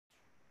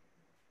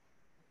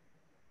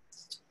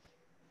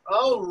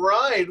All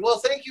right. Well,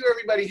 thank you,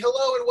 everybody.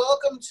 Hello and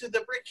welcome to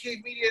the Brick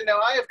Cave Media. Now,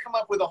 I have come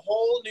up with a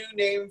whole new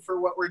name for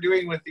what we're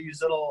doing with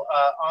these little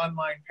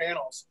online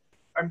panels.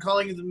 I'm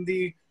calling them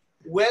the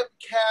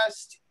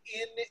Webcast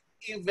in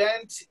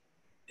Event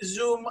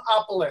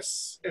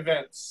Zoomopolis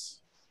events.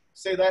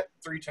 Say that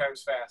 3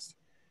 times fast.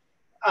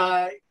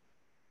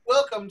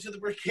 Welcome to the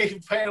Brick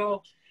Cave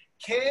panel.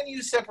 Can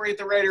you separate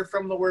the writer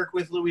from the work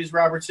with Louise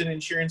Robertson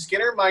and Sharon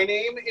Skinner? My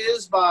name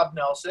is Bob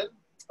Nelson.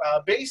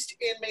 Based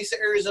in Mesa,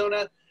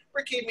 Arizona,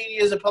 Brick Cave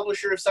Media is a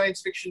publisher of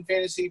science fiction,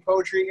 fantasy,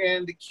 poetry,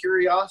 and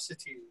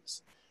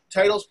curiosities.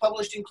 Titles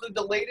published include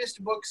the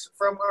latest books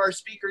from our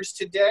speakers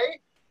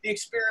today, The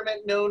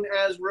Experiment known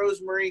as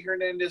Rosemary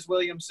Hernandez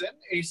Williamson,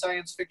 a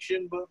science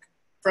fiction book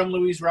from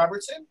Louise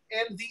Robertson,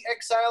 and The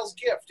Exile's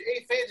Gift,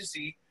 a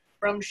fantasy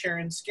from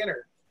Sharon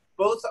Skinner.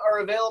 Both are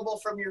available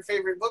from your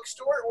favorite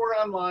bookstore or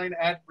online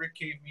at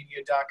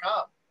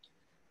brickcavemedia.com.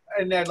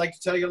 And I'd like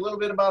to tell you a little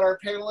bit about our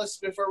panelists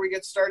before we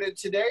get started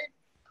today.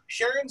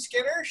 Sharon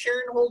Skinner.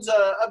 Sharon holds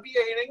a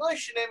BA in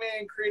English, an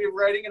MA in creative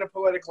writing, and a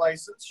poetic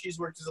license. She's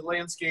worked as a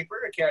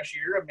landscaper, a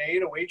cashier, a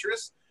maid, a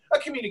waitress, a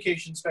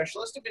communication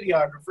specialist, a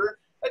videographer,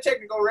 a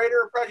technical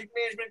writer, a project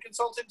management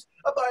consultant,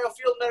 a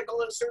biofield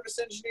medical service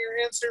engineer,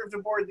 and served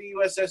aboard the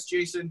USS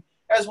Jason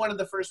as one of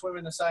the first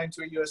women assigned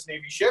to a U.S.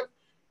 Navy ship.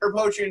 Her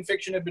poetry and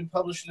fiction have been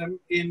published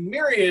in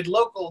myriad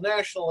local,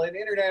 national, and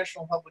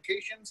international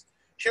publications.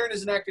 Sharon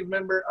is an active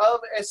member of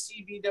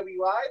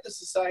SCBWI, the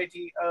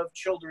Society of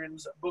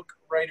Children's Book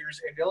Writers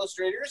and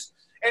Illustrators,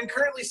 and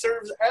currently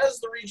serves as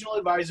the regional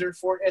advisor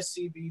for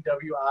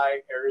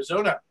SCBWI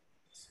Arizona.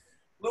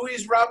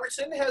 Louise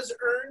Robertson has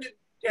earned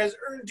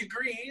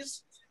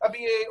degrees, a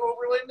BA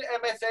Oberlin,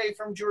 MFA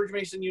from George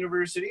Mason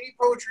University,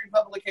 poetry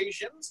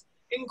publications,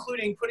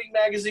 including Pudding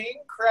Magazine,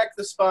 Crack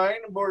the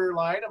Spine,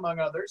 Borderline, among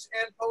others,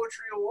 and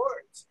poetry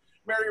awards.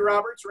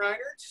 Roberts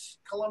Rinehart,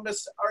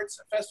 Columbus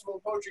Arts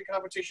Festival Poetry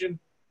Competition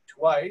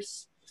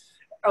twice,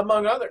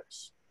 among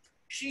others.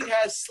 She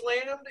has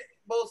slammed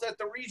both at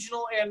the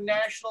regional and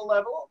national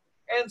level,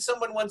 and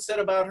someone once said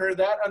about her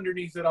that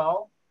underneath it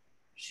all,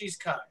 she's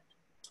kind.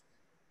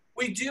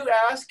 We do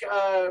ask,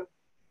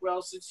 well,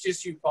 it's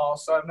just you, Paul,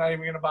 so I'm not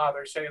even going to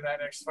bother saying that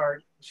next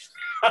part.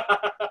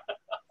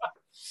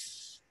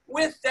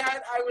 With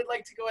that, I would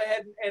like to go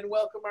ahead and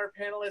welcome our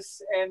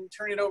panelists and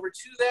turn it over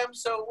to them.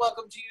 So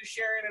welcome to you,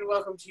 Sharon, and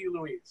welcome to you,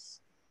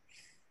 Louise.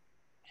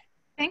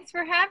 Thanks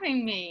for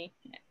having me.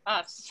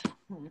 Us.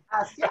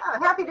 Yeah,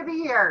 happy to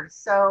be here.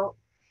 So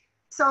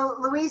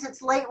Louise,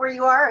 it's late where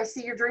you are. I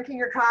see you're drinking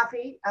your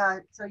coffee,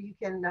 so you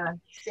can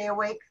stay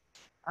awake.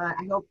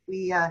 I hope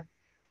we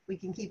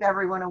can keep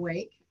everyone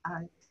awake.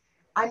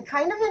 I'm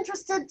kind of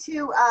interested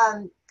to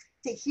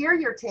hear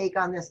your take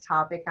on this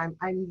topic.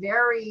 I'm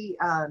very.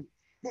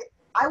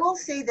 I will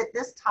say that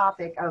this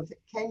topic of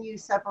can you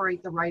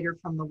separate the writer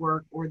from the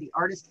work or the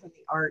artist from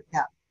the art,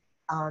 that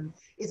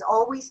is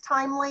always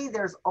timely.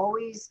 There's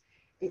always,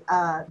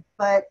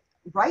 but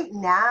right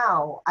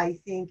now, I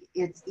think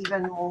it's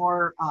even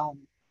more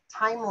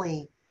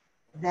timely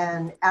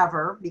than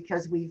ever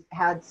because we've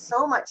had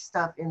so much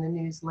stuff in the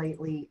news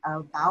lately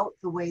about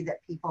the way that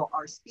people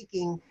are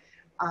speaking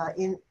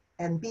in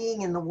and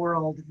being in the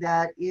world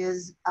that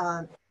is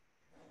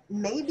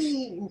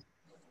maybe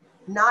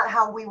not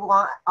how we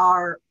want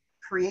our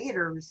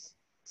creators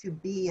to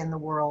be in the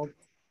world.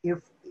 If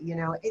you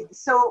know,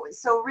 so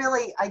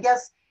really, I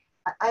guess,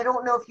 I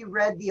don't know if you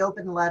read the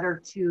open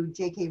letter to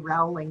J.K.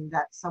 Rowling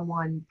that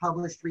someone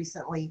published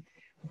recently,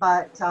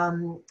 but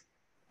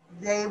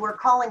they were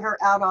calling her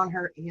out on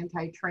her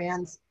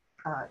anti-trans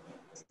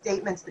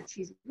statements that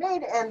she's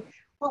made. And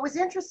what was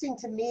interesting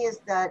to me is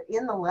that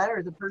in the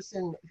letter, the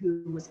person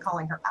who was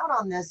calling her out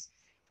on this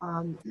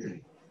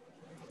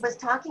was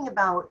talking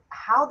about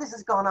how this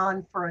has gone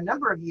on for a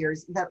number of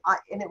years,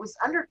 and it was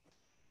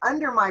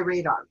under my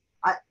radar.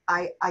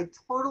 I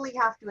totally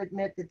have to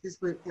admit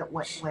that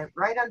went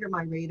right under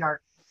my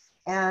radar,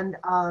 and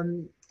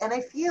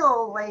I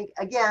feel like,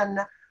 again,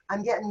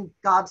 I'm getting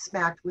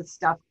gobsmacked with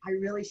stuff I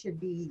really should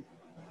be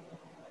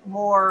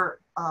more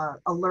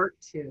alert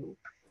to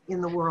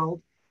in the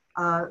world.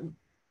 I'm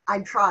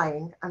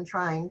trying,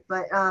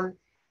 but I,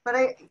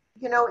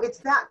 it's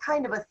that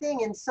kind of a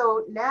thing. And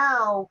so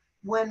now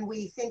when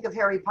we think of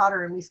Harry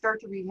Potter and we start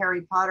to read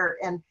Harry Potter,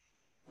 and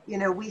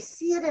we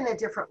see it in a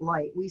different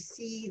light. We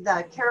see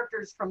the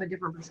characters from a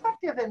different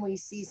perspective, and we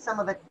see some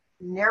of the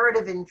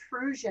narrative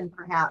intrusion,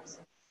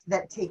 perhaps,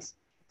 that takes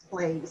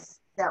place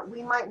that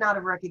we might not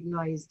have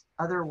recognized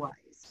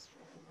otherwise.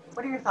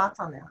 What are your thoughts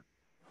on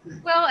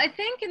that? Well, I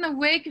think in the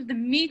wake of the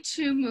Me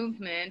Too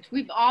movement,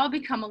 we've all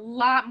become a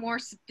lot more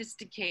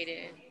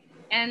sophisticated.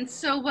 And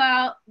so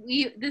while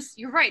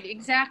you're right,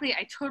 exactly,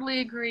 I totally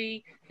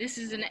agree. This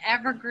is an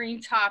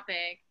evergreen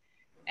topic.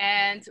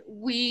 And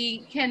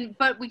we can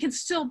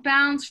still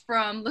bounce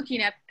from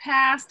looking at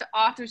past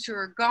authors who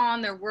are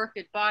gone, their work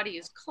and body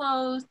is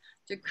closed,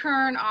 to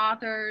current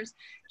authors.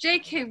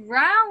 J.K.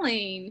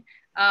 Rowling,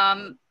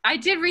 I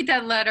did read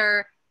that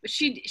letter.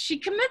 She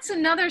commits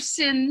another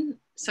sin,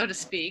 so to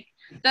speak,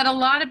 that a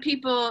lot of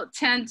people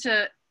tend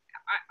to,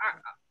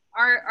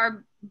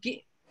 are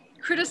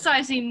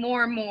criticizing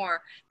more and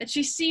more, that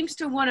she seems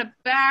to want to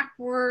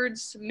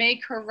backwards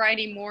make her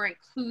writing more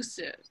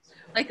inclusive.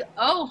 Like,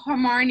 oh,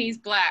 Hermione's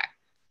black.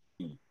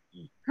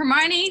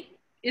 Hermione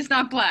is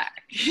not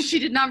black. She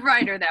did not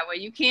write her that way.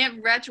 You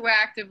can't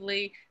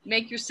retroactively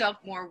make yourself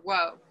more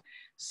woke.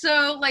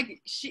 So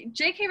like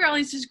J.K.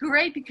 Rowling's is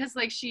great because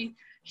like she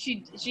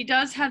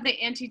does have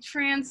the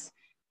anti-trans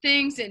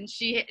things, and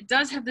she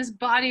does have this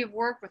body of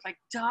work with like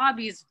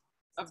Dobby's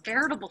a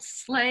veritable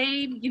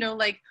slave, you know,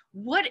 like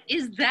what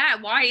is that?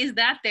 Why is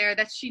that there?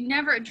 That she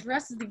never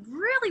addresses the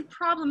really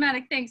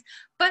problematic things,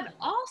 but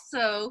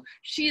also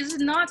she is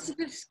not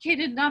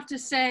sophisticated enough to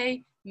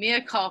say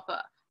mea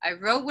culpa. I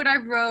wrote what I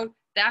wrote.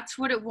 That's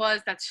what it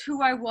was. That's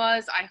who I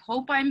was. I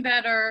hope I'm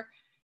better,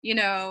 you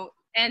know.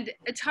 And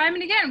time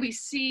and again, we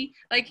see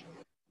like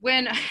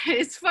when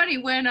it's funny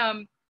when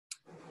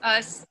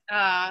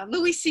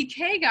Louis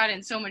C.K. got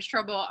in so much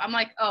trouble. I'm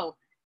like, oh,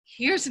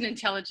 here's an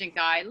intelligent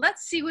guy.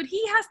 Let's see what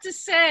he has to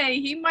say.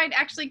 He might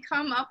actually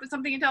come up with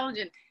something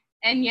intelligent.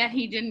 And yet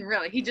he didn't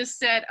really. He just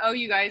said, oh,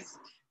 you guys,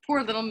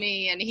 poor little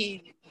me. And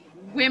he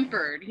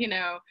whimpered, you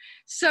know.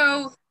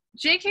 So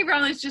J.K.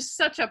 Rowling is just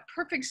such a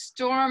perfect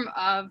storm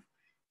of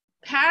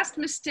past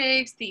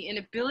mistakes, the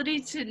inability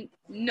to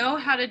know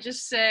how to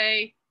just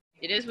say,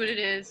 it is what it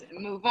is,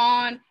 and move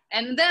on.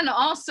 And then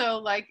also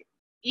like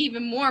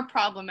even more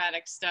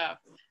problematic stuff.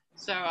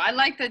 So I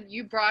like that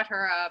you brought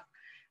her up.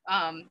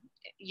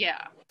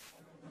 Yeah.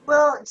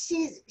 Well,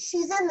 she's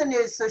in the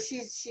news, so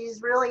she's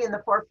really in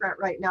the forefront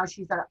right now.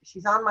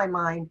 She's on my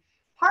mind,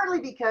 partly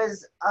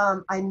because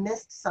I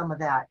missed some of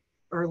that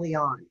early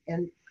on,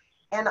 and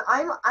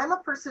I'm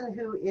a person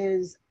who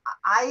is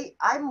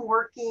I'm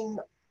working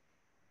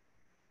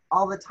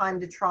all the time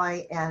to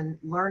try and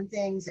learn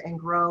things and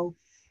grow.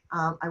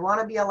 I want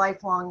to be a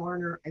lifelong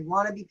learner. I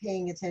want to be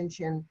paying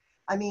attention.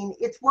 I mean,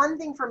 it's one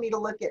thing for me to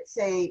look at,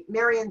 say,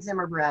 Marion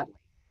Zimmer Bradley.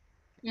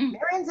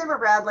 Marion Zimmer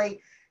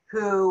Bradley,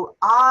 who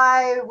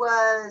I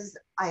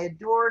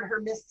adored her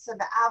Mists of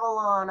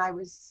Avalon. I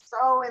was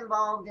so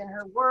involved in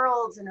her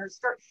worlds and her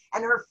story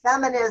and her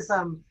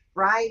feminism,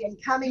 right? And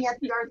coming at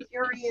the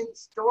Arthurian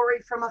story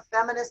from a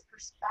feminist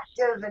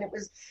perspective. And it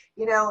was,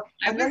 you know,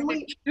 and then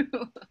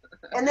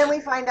we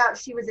find out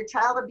she was a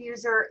child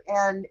abuser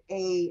and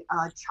a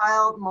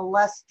child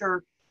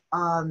molester.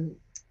 I'm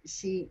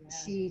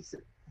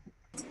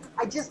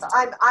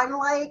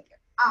like,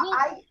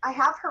 I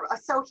have her.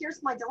 So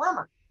here's my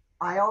dilemma.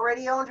 I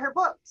already owned her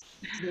books.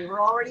 They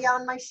were already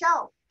on my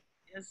shelf.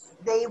 Yes.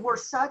 They were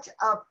such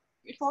a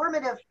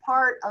formative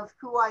part of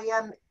who I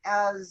am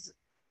as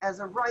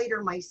a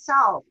writer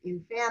myself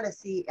in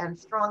fantasy and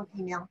strong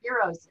female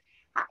heroes.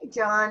 Hi,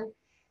 John.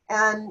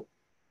 And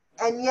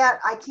yet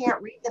I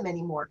can't read them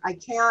anymore. I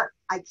can't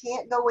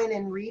go in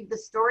and read the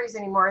stories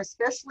anymore,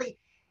 especially,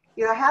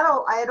 you know,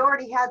 I had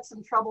already had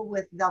some trouble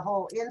with the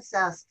whole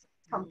incest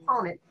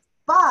component,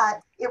 but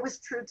it was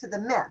true to the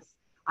myth.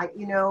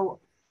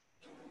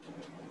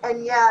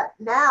 And yet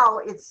now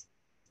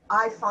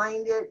I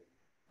find it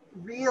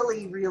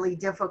really, really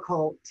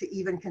difficult to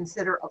even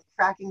consider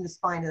cracking the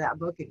spine of that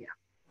book again.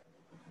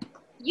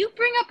 You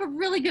bring up a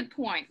really good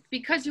point,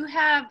 because you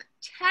have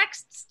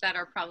texts that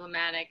are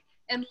problematic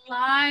and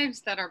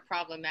lives that are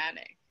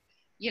problematic.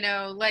 You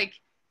know, like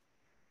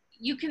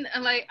you can,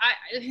 like,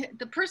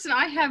 the person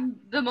I have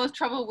the most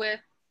trouble with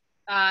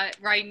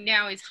right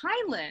now is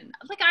Hyland.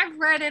 Like, I've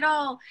read it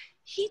all.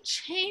 He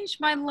changed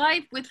my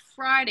life with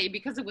Friday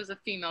because it was a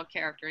female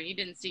character. You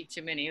didn't see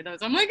too many of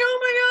those. I'm like, oh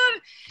my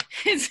God,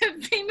 it's a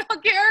female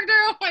character.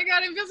 Oh my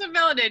God, I feel so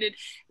validated.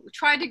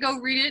 Tried to go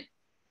read it.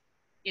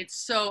 It's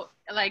so,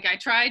 like, I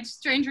tried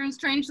Stranger in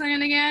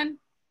Strangeland again.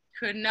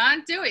 Could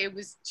not do it. It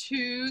was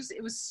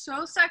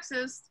so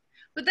sexist.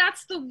 But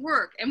that's the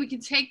work, and we can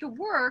take the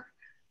work.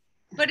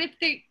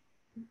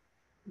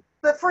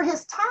 But for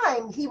his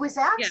time, he was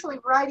actually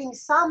writing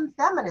some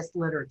feminist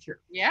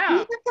literature. Yeah.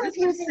 He's a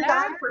confusing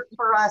guy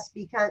for us,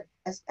 because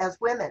as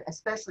women,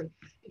 especially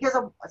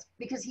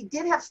because he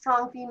did have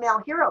strong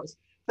female heroes,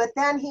 but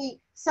then he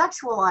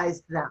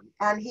sexualized them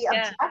and he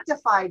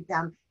objectified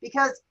them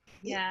because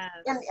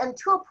and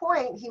to a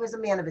point he was a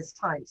man of his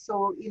time.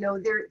 So, you know,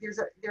 there's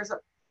a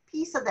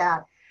piece of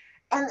that.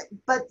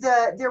 But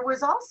there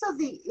was also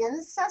the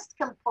incest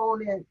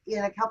component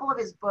in a couple of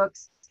his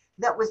books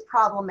that was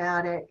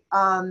problematic.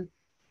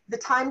 The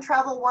time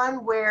travel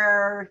one,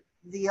 where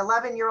the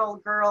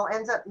 11-year-old girl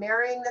ends up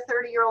marrying the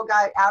 30-year-old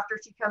guy after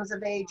she comes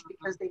of age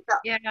because they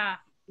felt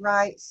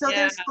right. So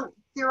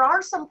there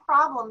are some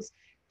problems,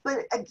 but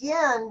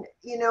again,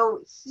 you know,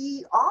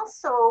 he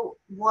also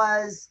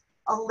was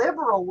a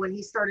liberal when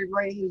he started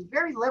writing. He was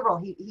very liberal.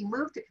 He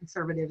moved to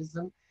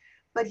conservatism,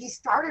 but he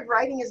started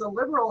writing as a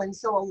liberal, and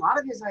so a lot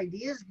of his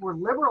ideas were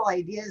liberal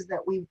ideas that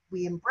we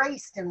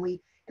embraced, and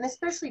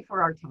especially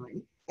for our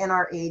time and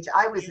our age.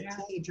 I was a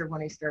teenager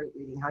when I started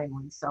reading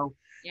Heinlein, so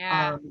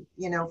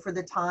you know, for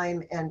the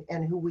time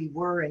and who we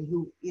were and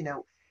who, you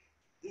know,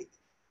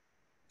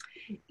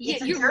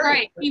 you're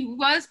right. He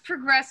was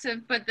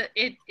progressive, but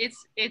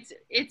it's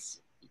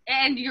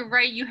And you're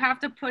right, you have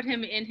to put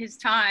him in his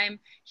time.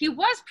 He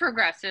was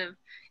progressive,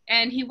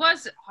 and he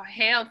was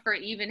hailed for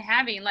even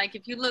having, like,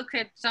 if you look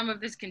at some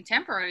of his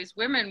contemporaries,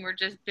 women were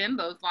just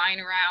bimbos lying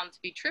around to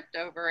be tripped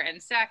over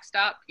and sexed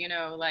up, you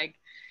know, like,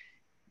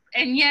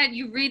 and yet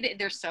you read it,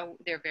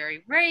 they're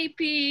very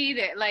rapey,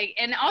 they're like,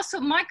 and also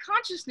my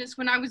consciousness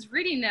when I was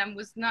reading them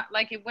was not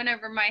like, it went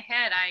over my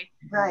head.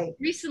 I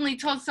recently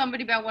told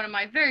somebody about one of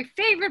my very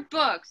favorite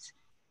books,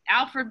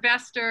 Alfred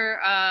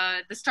Bester,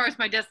 The Star's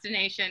My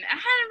Destination. I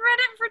hadn't read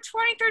it for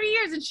 20, 30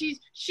 years, and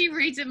she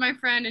reads it, my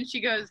friend, and she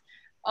goes,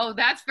 oh,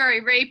 that's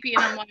very rapey,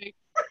 and I'm like,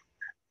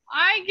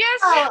 I guess,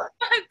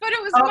 but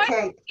it was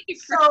okay.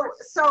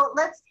 So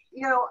let's,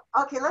 you know,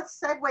 okay, let's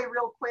segue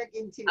real quick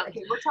into,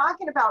 okay, we're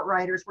talking about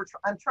writers.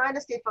 I'm trying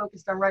to stay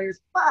focused on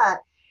writers,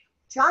 but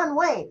John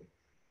Wayne.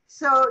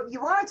 So you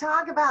want to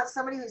talk about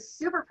somebody who's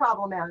super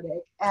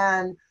problematic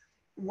and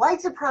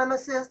white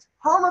supremacist,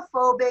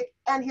 homophobic,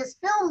 and his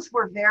films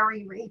were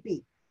very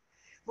rapey,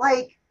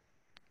 like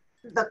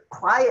The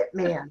Quiet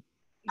Man.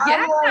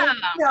 Yeah. Like,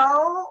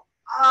 no.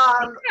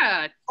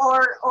 Yeah.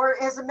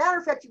 Or as a matter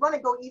of fact, you want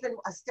to go even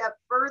a step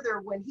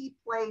further when he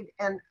played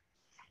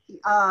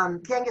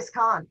Genghis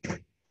Khan.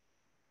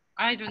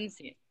 I didn't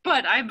see it,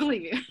 but I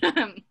believe you.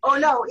 Oh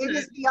no, it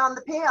is beyond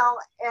the pale,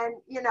 and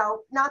you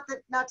know, not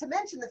to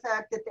mention the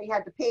fact that they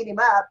had to paint him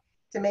up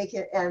to make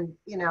it, and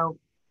you know,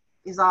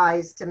 his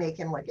eyes to make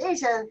him look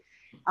Asian.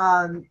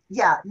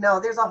 Yeah, no,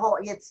 there's a whole.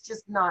 It's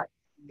just not.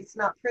 It's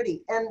not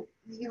pretty, and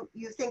you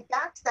think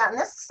back to that, and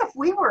that's the stuff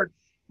we were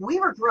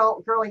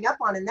growing up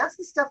on, and that's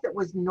the stuff that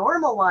was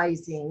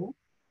normalizing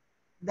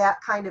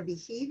that kind of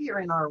behavior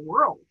in our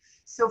world.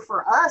 So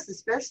for us,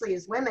 especially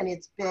as women,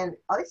 it's been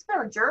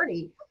a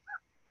journey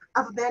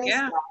of many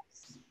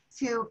steps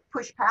to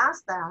push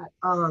past that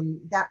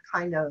that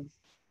kind of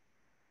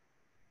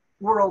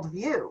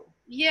worldview.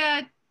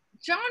 Yeah,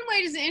 John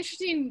Wayne is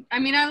interesting. I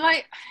mean,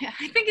 I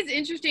think it's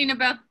interesting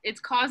about it's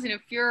causing a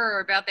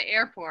furor about the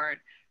airport.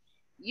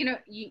 You know,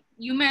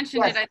 you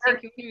mentioned it, I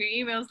think, in your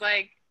emails,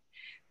 like,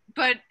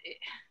 but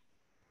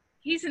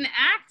he's an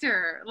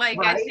actor. Like,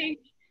 right? I think,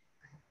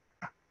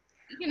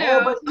 you know.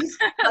 Oh, but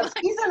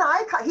he's an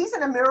icon. He's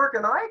an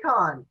American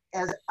icon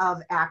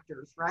of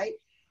actors, right?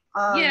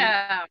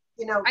 Yeah.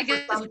 You know, I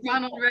guess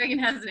Ronald Reagan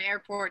has an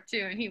airport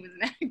too, and he was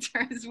an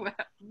actor as well.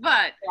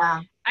 But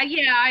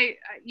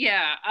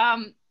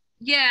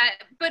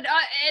but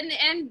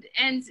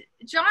and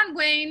John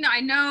Wayne,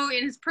 I know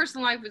in his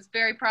personal life was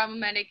very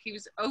problematic. He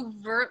was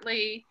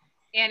overtly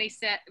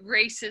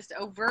racist,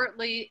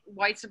 overtly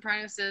white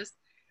supremacist.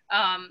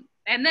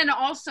 And then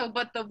also,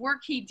 but the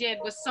work he did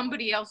was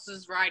somebody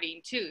else's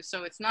writing too.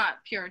 So it's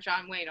not pure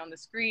John Wayne on the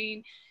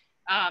screen.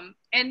 And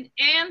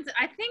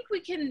I think we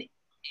can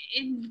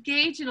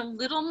engage in a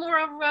little more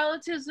of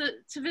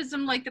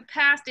relativism, like the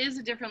past is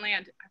a different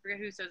land. I forget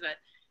who says that.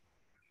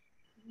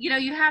 You know,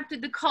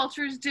 the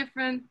culture is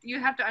different. You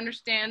have to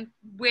understand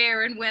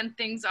where and when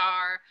things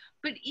are.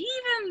 But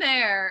even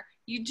there,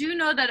 you do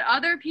know that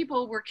other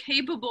people were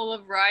capable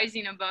of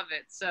rising above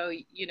it. So,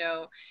 you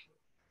know,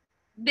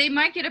 they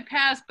might get a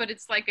pass, but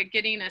it's like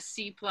getting a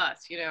C+,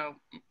 you know,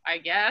 I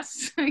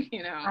guess,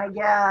 you know. I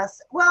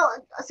guess. Well,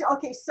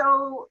 okay,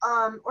 so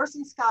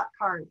Orson Scott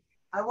Card,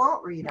 I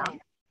won't read him.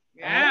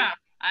 Yeah, right?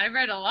 I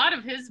read a lot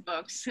of his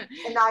books.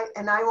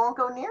 and I won't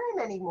go near him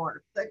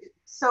anymore. But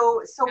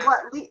so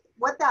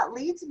what that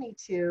leads me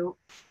to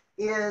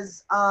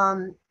is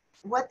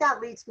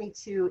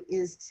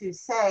to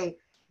say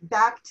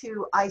back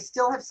to, I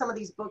still have some of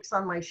these books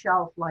on my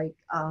shelf, like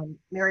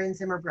Marion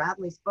Zimmer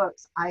Bradley's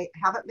books. I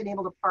haven't been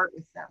able to part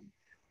with them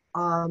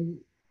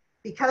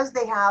because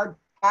they had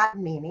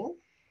meaning,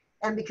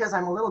 and because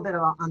I'm a little bit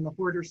on the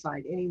hoarder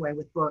side anyway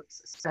with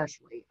books,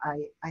 especially.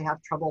 I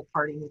have trouble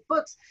parting with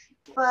books,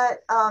 but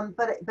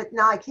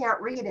now I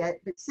can't read it,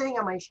 but it's sitting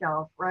on my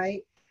shelf,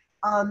 right?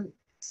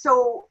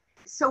 So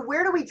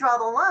where do we draw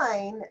the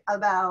line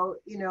about,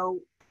 you know,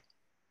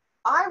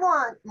 I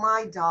want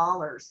my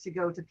dollars to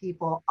go to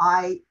people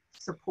I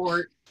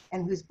support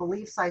and whose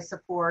beliefs I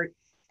support,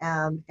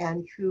 and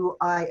who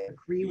I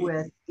agree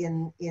with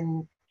in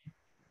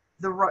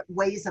the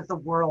ways of the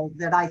world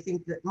that I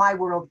think that my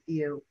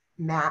worldview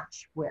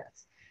match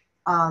with.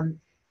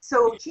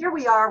 So here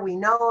we are, we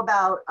know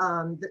about,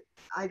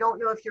 I don't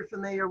know if you're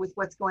familiar with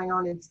what's going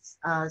on in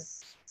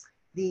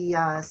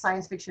the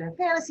science fiction and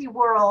fantasy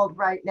world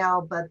right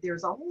now, but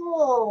there's a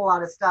whole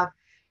lot of stuff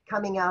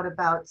coming out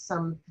about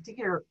some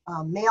particular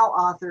male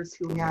authors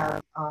who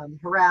have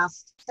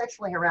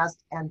sexually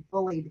harassed and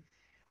bullied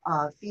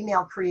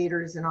female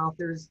creators and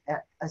authors,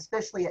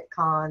 especially at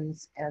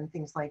cons and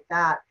things like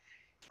that.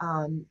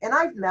 And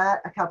I've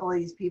met a couple of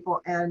these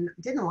people and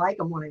didn't like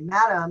them when I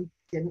met them,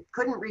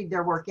 couldn't read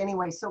their work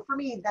anyway. So for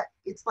me, that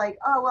it's like,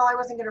 oh, well, I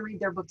wasn't going to read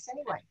their books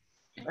anyway,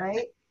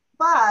 right?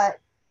 But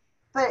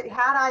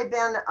had I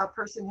been a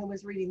person who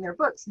was reading their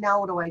books, now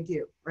what do I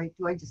do, right?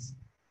 Do I just,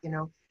 you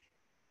know,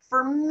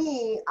 for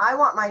me, I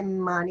want my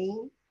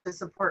money to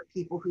support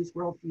people whose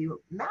worldview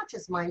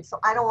matches mine. So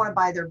I don't want to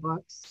buy their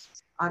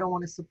books. I don't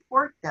want to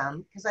support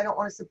them because I don't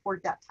want to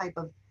support that type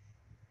of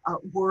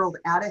world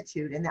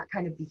attitude and that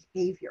kind of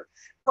behavior.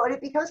 But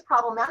it becomes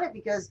problematic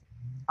because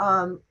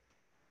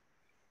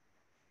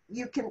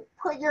you can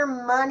put your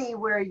money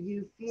where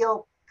you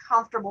feel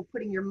comfortable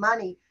putting your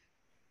money,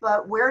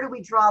 but where do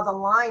we draw the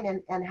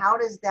line, and how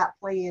does that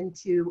play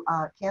into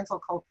cancel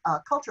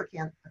culture?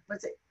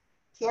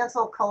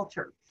 Cancel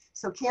culture.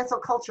 So cancel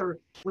culture,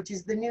 which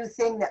is the new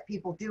thing that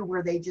people do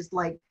where they just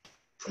like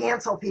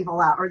cancel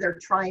people out, or they're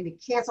trying to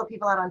cancel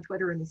people out on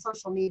Twitter and the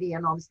social media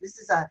and all this. This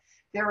is a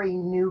very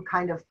new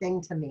kind of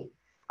thing to me.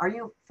 Are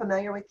you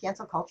familiar with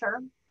cancel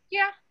culture?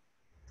 Yeah,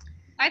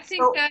 I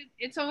think that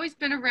it's always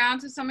been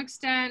around to some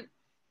extent.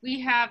 We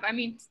have, I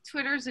mean,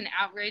 Twitter's an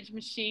outrage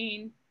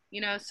machine,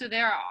 you know, so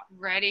they're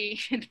ready.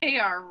 They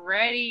are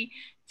ready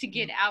to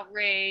get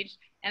outraged.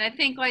 And I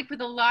think like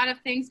with a lot of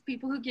things,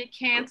 people who get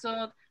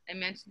canceled, I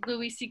mentioned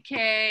Louis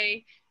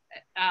C.K.,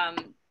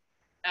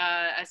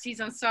 Aziz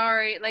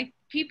Ansari, like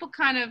people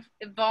kind of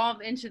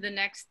evolve into the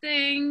next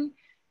thing.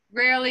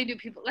 Rarely do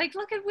people, like,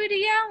 look at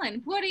Woody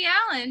Allen. Woody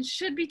Allen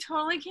should be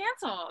totally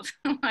canceled.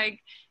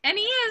 Like, and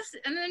he is,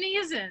 and then he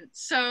isn't.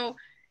 So,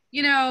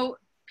 you know,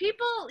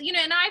 people, you know,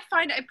 and I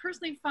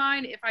personally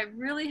find if I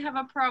really have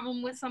a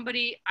problem with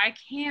somebody, I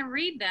can't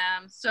read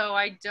them. So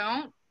I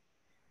don't,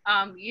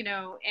 you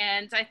know,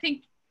 and I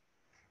think,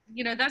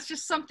 you know, that's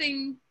just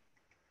something,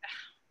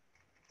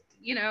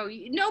 you know,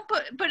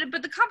 but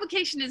the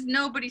complication is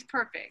nobody's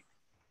perfect.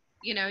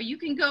 You know, you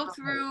can go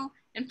through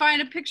and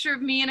find a picture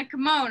of me in a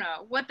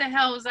kimono. What the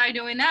hell was I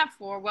doing that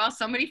for? Well,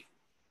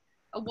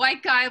 a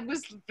white guy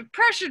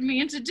pressured me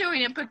into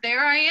doing it, but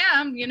there I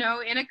am, you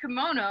know, in a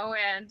kimono,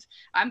 and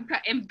I'm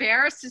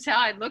embarrassed to tell.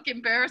 I look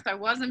embarrassed. I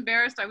was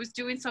embarrassed. I was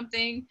doing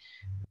something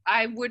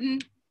I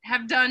wouldn't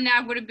have done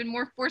now, would have been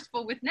more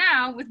forceful with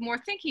now, with more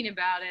thinking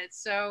about it.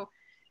 So,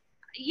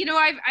 you know,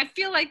 I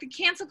feel like the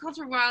cancel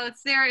culture, while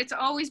it's there, it's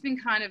always been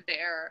kind of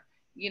there.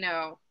 You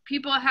know,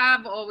 people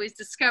have always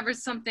discovered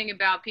something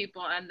about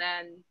people and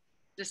then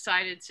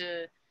decided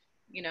to,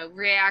 you know,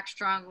 react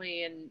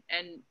strongly and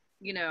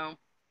you know,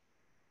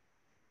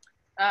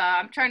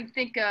 I'm trying to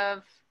think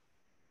of,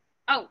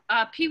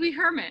 Pee Wee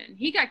Herman.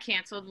 He got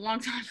canceled a long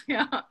time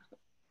ago.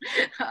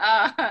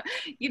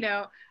 You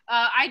know,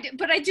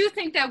 but I do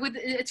think that with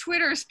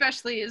Twitter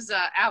especially is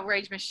an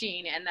outrage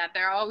machine, and that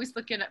they're always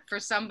looking for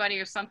somebody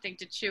or something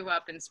to chew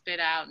up and spit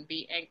out and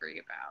be angry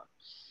about.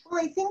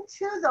 Well, I think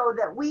too, though,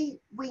 that we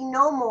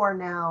know more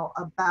now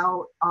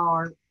about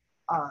our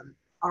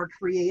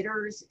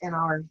creators and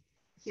our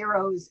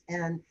heroes,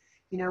 and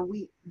you know,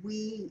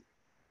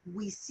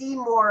 we see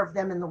more of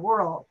them in the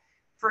world.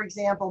 For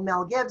example,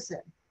 Mel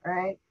Gibson,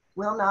 right?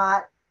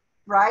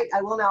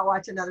 I will not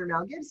watch another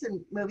Mel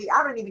Gibson movie.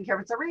 I don't even care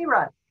if it's a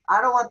rerun.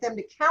 I don't want them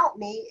to count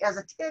me as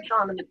a tick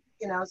on,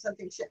 you know,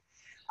 something shit.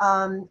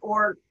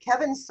 Or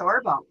Kevin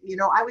Sorbo. You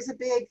know, I was a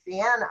big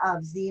fan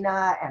of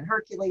Xena and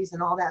Hercules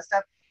and all that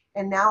stuff.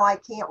 And now I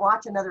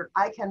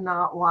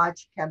cannot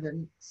watch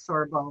Kevin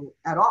Sorbo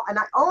at all. And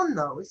I own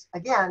those.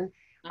 Again,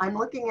 I'm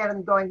looking at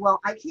them going, well,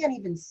 I can't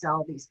even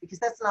sell these because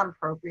that's not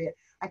appropriate.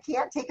 I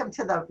can't take them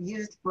to the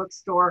used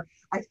bookstore.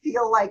 I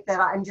feel like that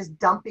I'm just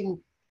dumping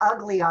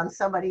ugly on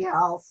somebody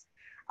else.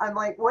 I'm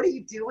like, what do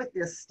you do with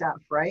this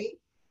stuff, right?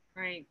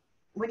 Right.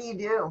 What do you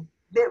do?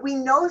 That we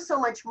know so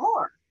much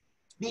more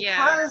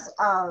because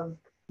of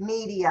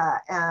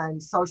media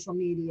and social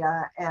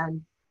media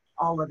and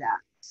all of that.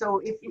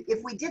 So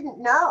if we didn't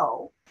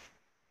know,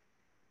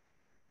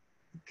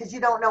 because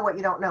you don't know what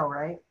you don't know,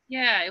 right?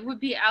 Yeah, it would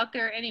be out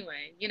there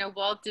anyway. You know,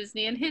 Walt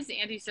Disney and his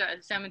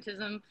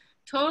anti-Semitism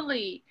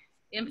totally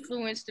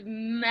influenced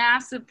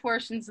massive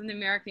portions of the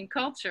American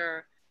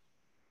culture.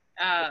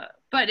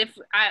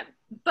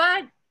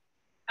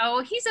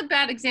 He's a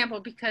bad example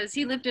because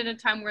he lived in a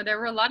time where there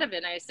were a lot of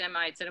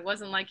anti-Semites, and it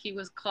wasn't like he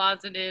was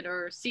closeted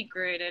or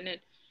secret, and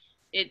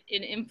it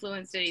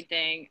influenced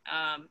anything.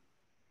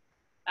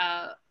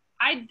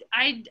 I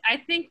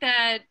think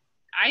that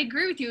I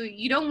agree with you.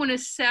 You don't want to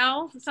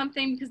sell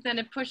something because then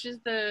it pushes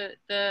the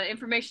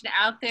information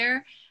out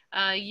there.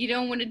 You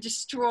don't want to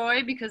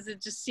destroy because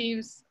it just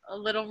seems a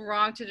little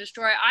wrong to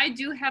destroy. I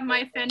do have my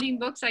offending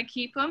books. I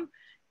keep them.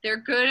 They're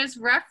good as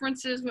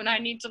references when I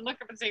need to look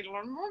up and say,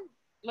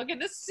 look at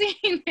this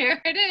scene.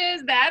 There it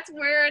is. That's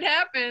where it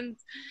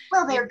happens.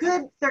 Well, they're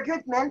good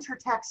mentor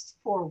texts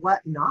for what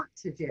not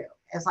to do.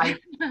 As I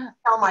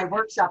tell my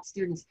workshop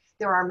students,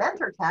 there are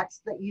mentor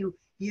texts that you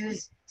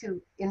use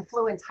to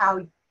influence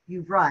how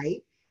you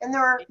write, and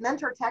there are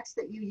mentor texts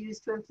that you use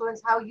to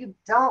influence how you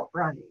don't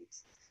write.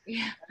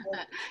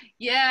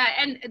 Yeah,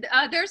 and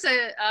there's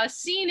a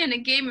scene in a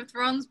Game of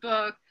Thrones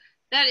book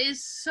that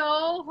is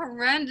so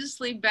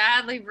horrendously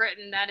badly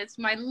written that it's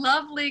my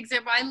lovely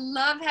example. I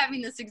love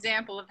having this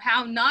example of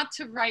how not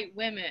to write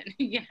women.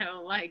 You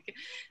know, like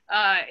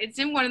it's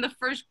in one of the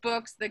first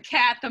books.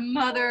 The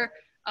mother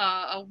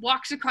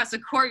walks across a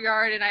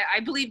courtyard, and I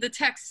believe the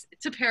text,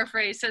 to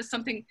paraphrase, says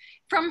something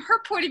from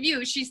her point of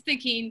view. She's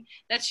thinking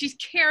that she's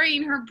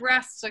carrying her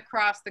breasts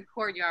across the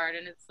courtyard,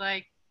 and it's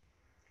like,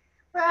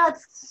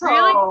 that's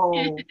so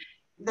really?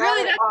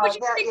 Really, that's what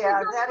you think yeah,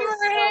 was going that through is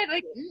her so, head?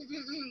 Like,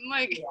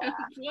 like yeah.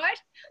 what?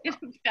 In a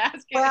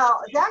basket.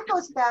 Well, that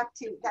goes back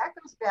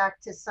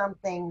to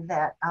something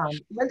that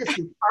Linda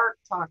Sue Park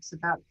talks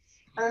about.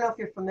 I don't know if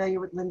you're familiar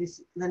with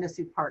Linda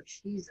Sue Park.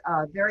 She's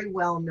very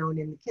well known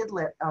in the kid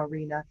lit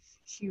arena.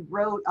 She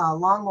wrote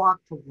Long Walk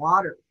to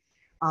Water,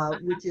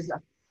 which is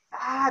a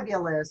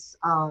fabulous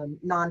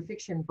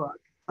nonfiction book,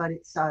 but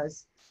it's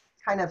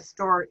kind of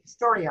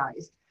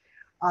storyized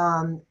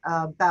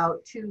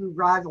about two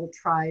rival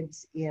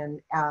tribes in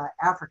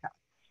Africa,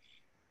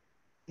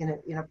 in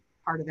a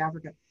part of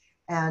Africa.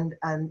 And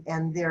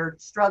their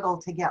struggle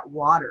to get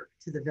water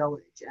to the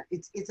village.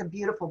 It's a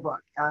beautiful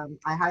book.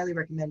 I highly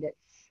recommend it.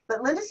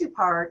 But Linda Sue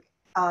Park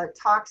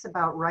talks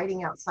about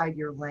writing outside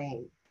your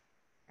lane,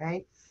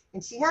 right?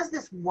 And she has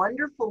this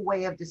wonderful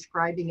way of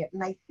describing it.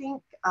 And I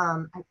think,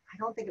 I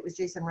don't think it was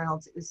Jason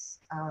Reynolds, it was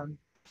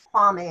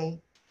Kwame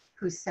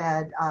who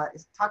said,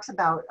 talks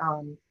about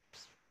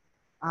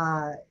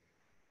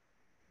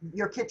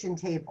your kitchen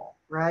table,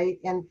 right?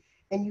 And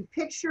you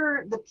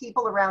picture the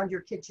people around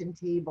your kitchen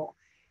table.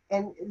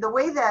 And the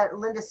way that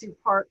Linda Sue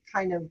Park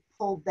kind of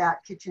pulled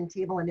that kitchen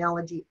table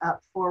analogy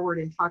up forward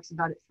and talks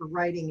about it for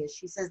writing is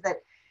she says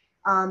that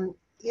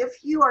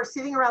if you are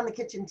sitting around the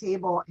kitchen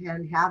table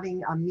and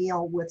having a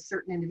meal with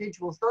certain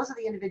individuals, those are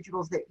the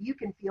individuals that you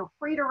can feel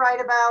free to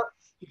write about,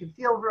 you can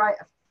feel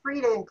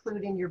free to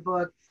include in your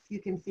book, you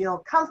can feel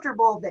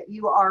comfortable that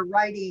you are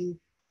writing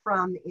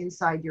from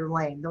inside your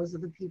lane. Those are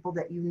the people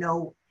that you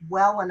know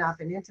well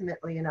enough and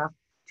intimately enough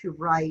to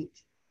write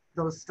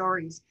those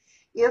stories.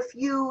 If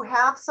you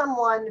have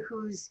someone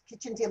whose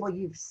kitchen table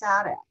you've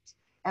sat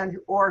at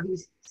or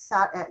who's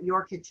sat at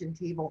your kitchen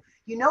table,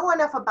 you know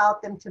enough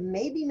about them to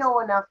maybe know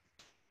enough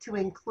to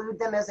include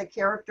them as a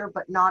character,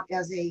 but not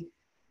as a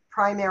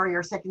primary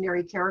or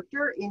secondary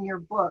character in your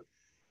book.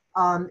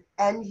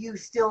 And you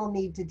still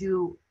need to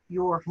do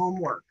your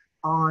homework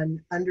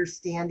on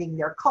understanding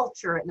their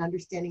culture and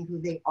understanding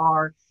who they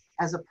are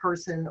as a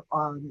person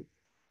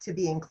to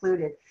be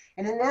included.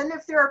 And then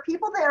if there are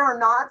people that are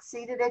not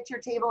seated at your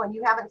table and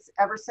you haven't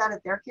ever sat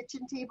at their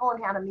kitchen table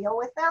and had a meal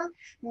with them,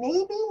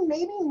 maybe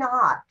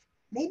not.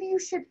 Maybe you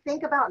should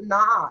think about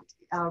not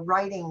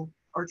writing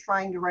or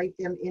trying to write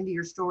them into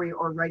your story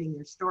or writing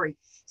their story.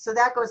 So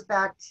that goes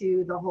back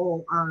to the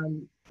whole,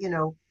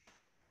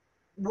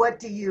 what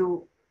do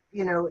you,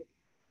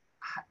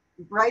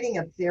 writing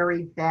a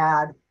very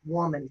bad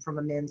woman from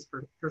a men's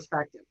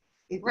perspective.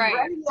 If you're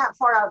writing that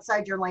far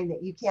outside your lane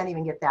that you can't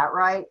even get that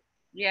right,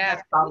 yeah,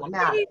 that's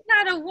problematic. He's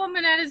not a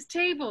woman at his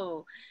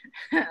table.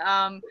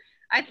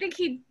 I think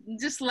he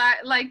just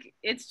like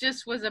it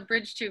just was a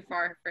bridge too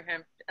far for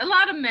him. A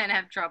lot of men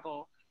have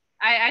trouble.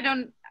 I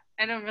don't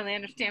really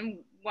understand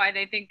why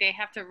they think they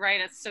have to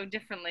write us so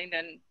differently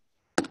than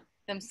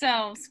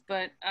themselves,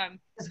 but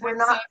we're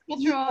not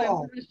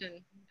cultural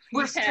imposition.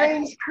 We're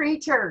strange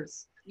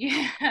creatures.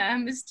 Yeah,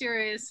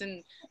 mysterious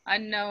and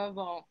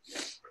unknowable.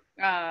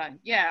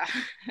 Yeah.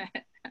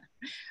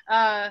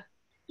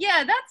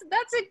 Yeah,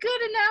 that's a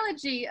good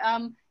analogy.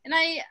 And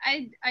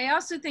I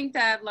also think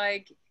that,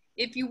 like,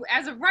 if you,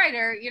 as a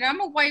writer,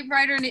 I'm a white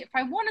writer, and if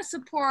I want to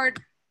support,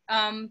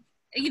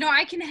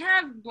 I can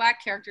have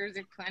Black characters.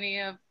 There's plenty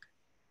of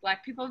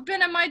Black people have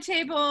been at my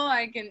table.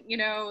 I can,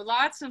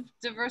 lots of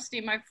diversity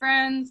in my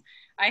friends.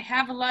 I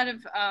have a lot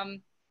of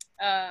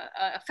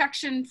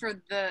affection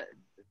for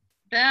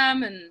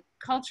them and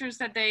cultures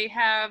that they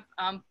have.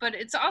 But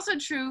it's also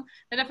true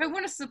that if I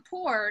want to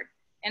support,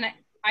 and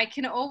I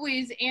can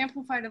always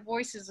amplify the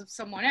voices of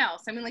someone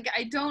else. I mean, like,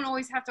 I don't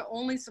always have to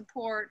only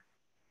support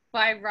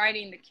by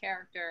writing the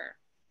character.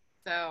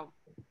 So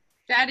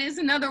that is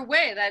another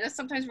way that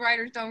sometimes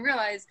writers don't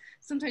realize.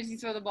 Sometimes you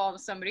throw the ball to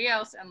somebody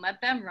else and let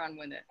them run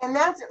with it. And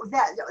that.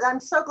 I'm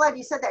so glad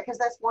you said that, because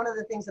that's one of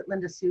the things that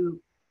Linda Sue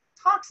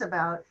talks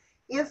about.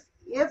 If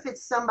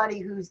it's somebody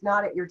who's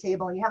not at your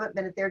table and you haven't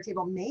been at their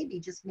table, maybe,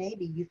 just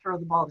maybe, you throw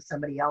the ball to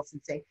somebody else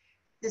and say,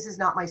 this is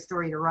not my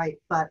story to write,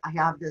 but I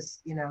have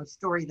this,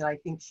 story that I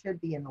think should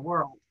be in the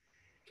world.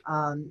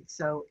 And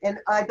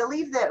I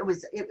believe that it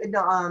was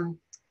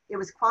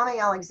Kwame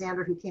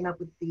Alexander who came up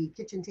with the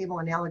kitchen table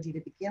analogy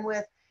to begin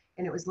with,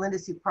 and it was Linda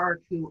Sue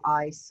Park who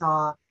I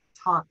saw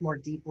talk more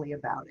deeply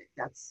about it.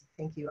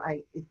 Thank you.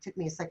 It took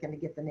me a second to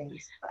get the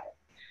names, but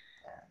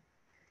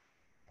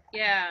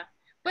yeah.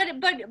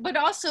 But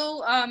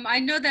also,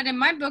 I know that in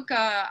my book,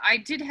 I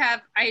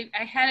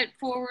had it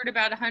forward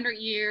about 100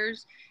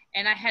 years,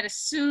 and I had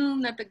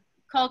assumed that the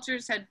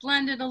cultures had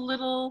blended a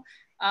little.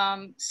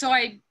 So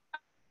I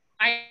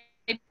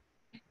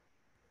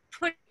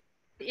put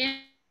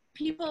in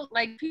people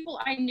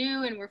I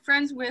knew and were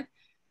friends with.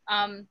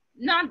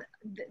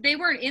 They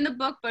weren't in the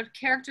book, but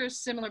characters,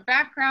 similar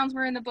backgrounds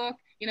were in the book.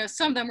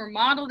 Some of them were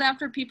modeled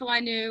after people I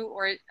knew,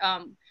 or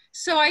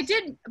so I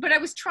did. But I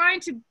was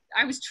trying to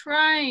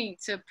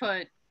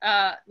put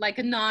like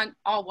a non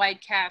all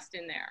white cast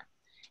in there.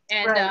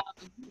 And right.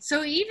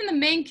 So even the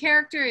main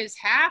character is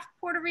half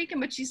Puerto Rican,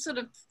 but she's sort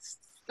of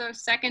the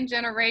second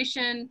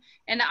generation.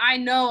 And I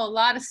know a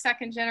lot of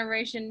second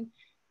generation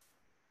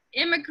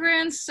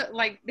immigrants,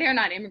 like they're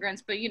not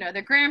immigrants, but you know,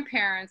 they're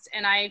grandparents,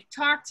 and I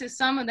talked to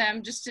some of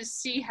them just to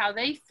see how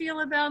they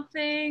feel about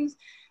things.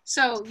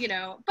 So, you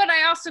know, but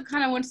I also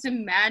kind of wanted to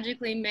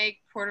magically make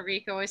Puerto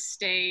Rico a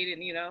state,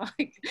 and you know,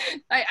 like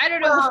I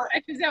don't know, Well,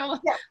 I just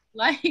don't yeah.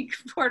 like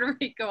Puerto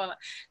Rico.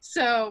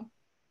 So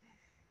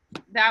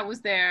that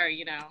was there,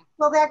 you know.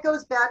 Well, that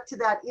goes back to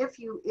that. If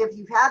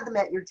you've had them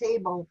at your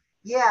table,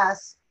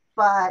 yes,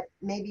 but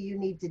maybe you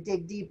need to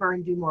dig deeper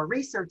and do more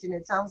research. And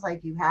it sounds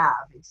like you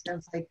have. It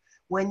sounds like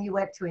when you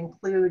went to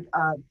include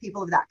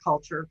people of that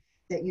culture,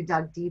 that you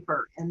dug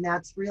deeper, and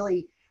that's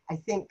really, I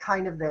think,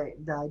 kind of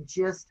the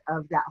gist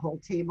of that whole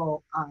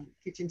table,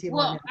 kitchen table.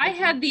 Well, I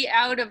had the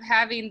out of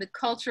having the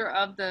culture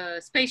of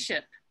the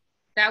spaceship.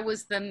 That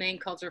was the main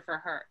culture for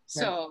her.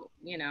 So,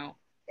 you know,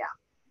 yeah,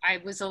 I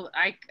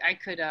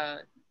could, and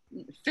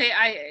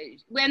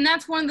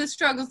that's one of the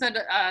struggles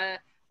that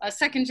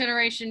second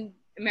generation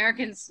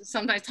Americans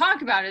sometimes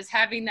talk about, is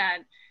having that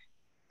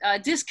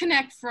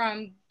disconnect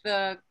from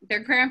their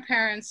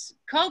grandparents'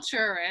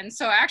 culture. And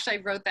so actually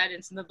I wrote that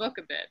into the book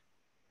a bit.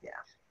 Yeah.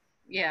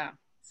 Yeah.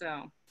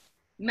 So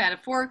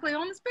metaphorically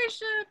on the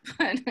spaceship,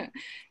 but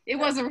it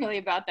wasn't really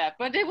about that,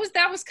 but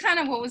that was kind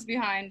of what was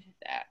behind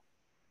that.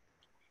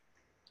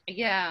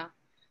 Yeah.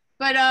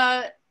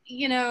 But,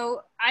 you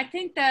know, I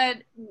think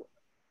that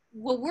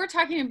what we're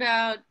talking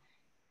about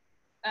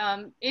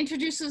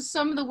introduces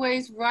some of the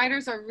ways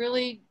writers are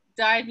really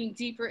diving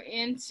deeper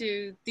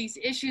into these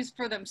issues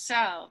for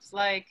themselves.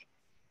 Like,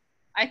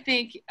 I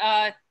think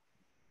 10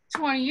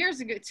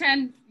 years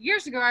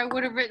ago, I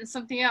would have written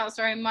something else,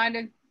 or I might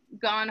have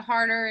gone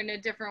harder in a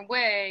different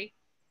way,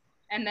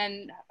 and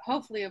then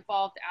hopefully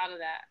evolved out of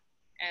that.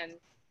 And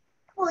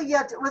well,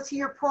 yeah, to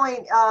your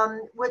point,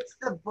 what's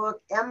the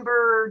book,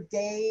 Ember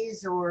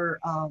Days, or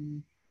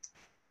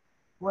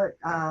what's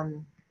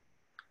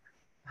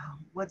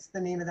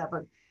the name of that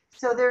book?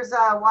 So there's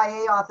a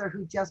YA author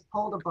who just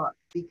pulled a book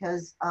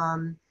because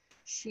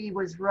she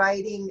was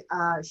writing,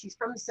 she's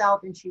from the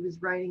South, and she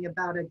was writing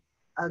about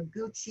a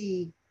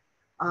Gucci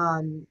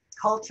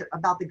culture,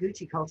 about the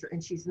Gucci culture,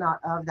 and she's not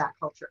of that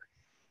culture.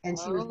 And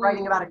she was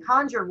writing about a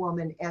conjure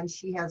woman, and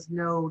she has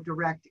no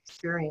direct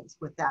experience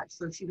with that.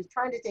 So she was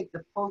trying to take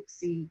the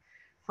folksy,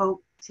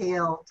 folk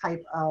tale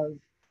type of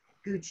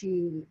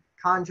Gucci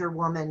conjure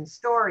woman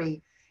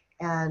story,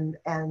 and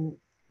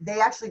they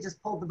actually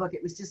just pulled the book.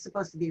 It was just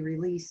supposed to be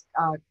released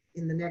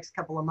in the next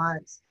couple of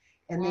months,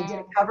 and they did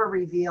a cover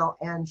reveal,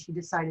 and she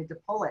decided to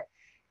pull it.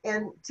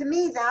 And to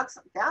me, that's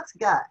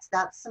guts.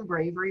 That's some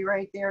bravery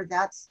right there.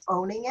 That's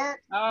owning it.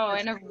 Oh,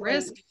 that's and a really,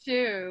 risk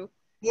too.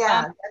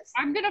 Yeah.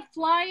 I'm going to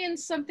fly in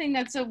something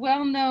that's a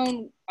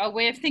well-known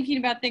way of thinking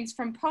about things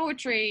from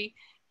poetry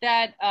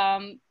that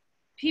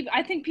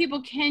I think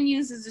people can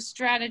use as a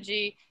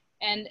strategy.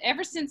 And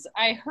ever since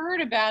I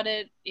heard about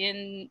it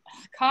in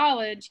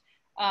college,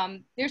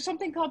 there's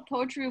something called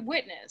poetry of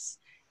witness.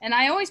 And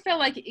I always felt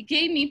like it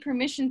gave me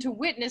permission to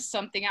witness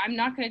something. I'm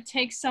not going to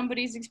take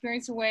somebody's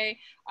experience away.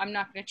 I'm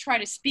not going to try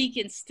to speak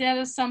instead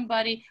of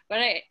somebody, but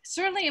I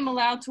certainly am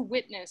allowed to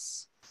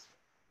witness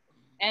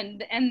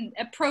and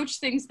approach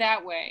things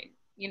that way.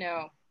 You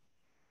know,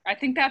 I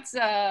think that's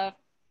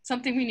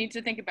something we need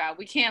to think about.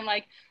 We can't,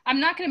 like,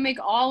 I'm not going to make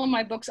all of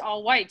my books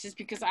all white just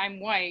because I'm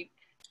white,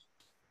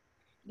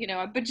 you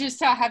know, but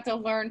just I have to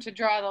learn to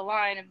draw the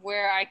line of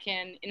where I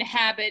can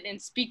inhabit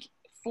and speak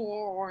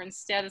for or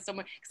instead of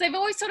someone. Because I've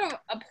always sort of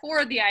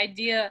abhorred the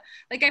idea,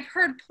 like I've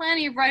heard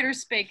plenty of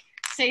writers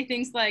say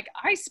things like,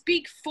 I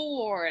speak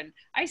for, and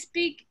I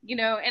speak, you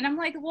know, and I'm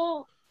like,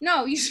 well,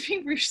 no, you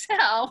speak for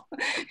yourself.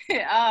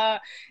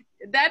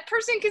 That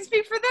person can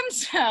speak for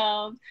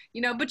themselves,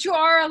 you know, but you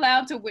are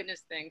allowed to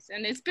witness things.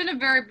 And it's been a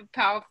very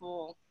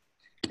powerful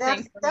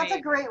thing for that's me.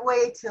 a great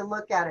way to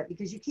look at it,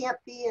 because you can't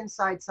be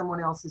inside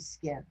someone else's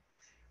skin.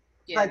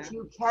 Yeah. But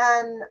you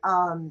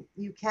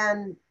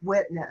can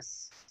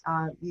witness.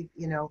 You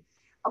know,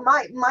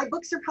 my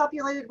books are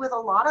populated with a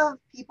lot of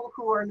people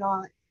who are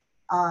not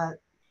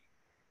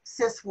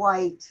cis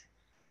white,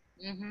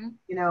 you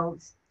know,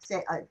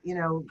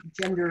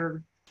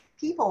 gender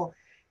people,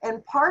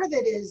 and part of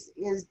it is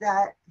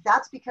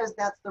that's because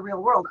that's the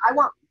real world. I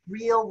want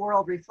real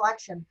world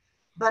reflection,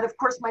 but of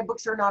course my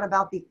books are not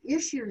about the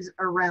issues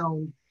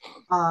around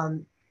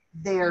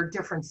their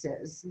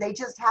differences. They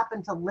just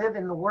happen to live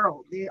in the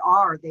world. They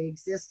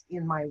exist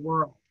in my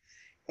world.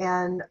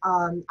 And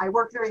I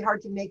work very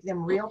hard to make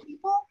them real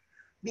people,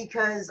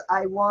 because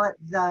I want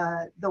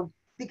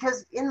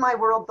because in my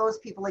world, those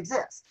people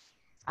exist.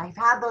 I've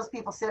had those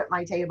people sit at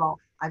my table.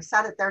 I've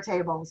sat at their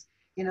tables.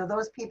 You know,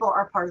 those people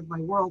are part of my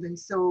world. And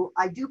so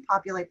I do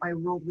populate my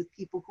world with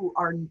people who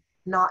are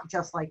not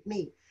just like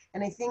me.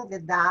 And I think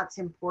that that's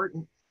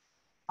important.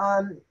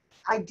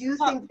 I do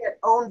think that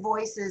own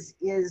voices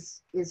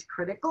is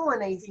critical,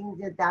 and I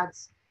think that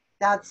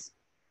that's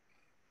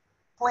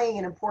playing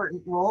an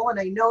important role. And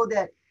I know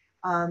that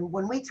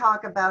when we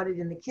talk about it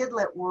in the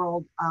kidlit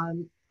world,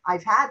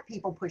 I've had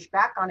people push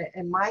back on it,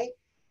 and my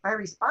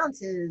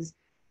response is,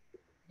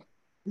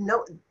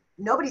 no,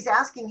 nobody's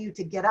asking you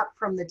to get up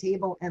from the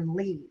table and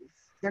leave.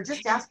 they're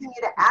just asking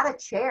you to add a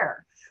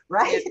chair,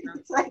 right? Yeah.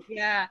 It's like,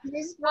 Yeah.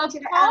 they just Well, want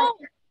you to add a Paul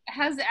chair.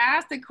 has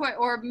asked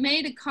or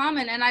made a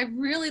comment, and I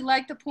really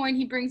like the point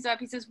he brings up.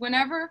 He says,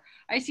 whenever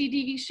I see a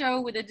TV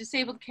show with a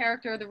disabled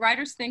character, the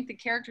writers think the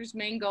character's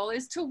main goal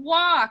is to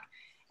walk.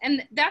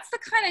 And that's the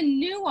kind of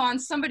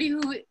nuance somebody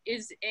who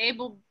is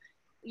able,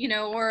 you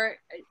know, or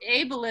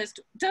ableist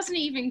doesn't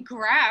even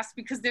grasp,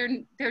 because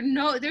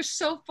they're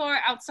so far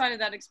outside of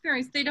that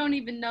experience, they don't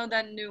even know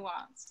that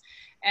nuance.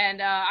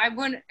 And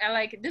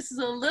this is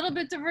a little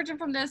bit divergent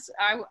from this.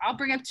 I'll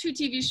bring up 2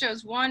 TV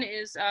shows. One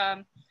is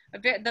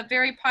the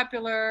very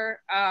popular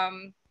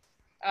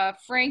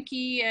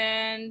Frankie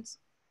and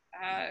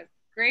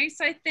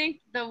Grace, I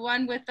think, the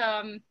one with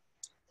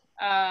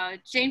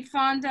Jane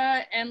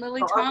Fonda and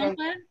Lily Tomlin.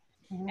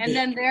 Okay. And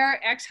then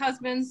their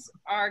ex-husbands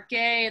are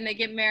gay and they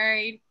get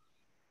married.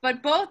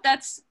 But both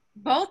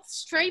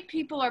straight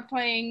people are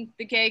playing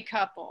the gay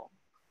couple.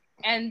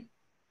 And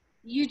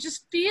you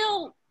just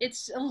feel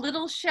it's a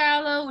little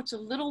shallow, it's a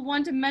little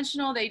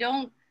one-dimensional.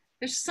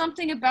 There's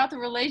something about the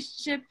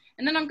relationship.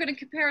 And then I'm going to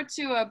compare it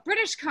to a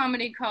British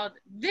comedy called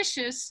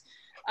Vicious,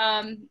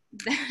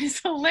 that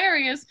is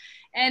hilarious.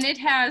 And it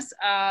has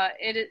a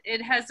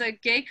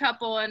gay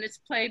couple, and it's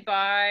played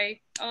by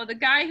the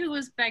guy who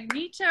was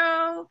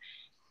Magneto.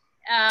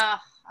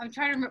 I'm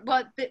trying to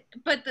remember,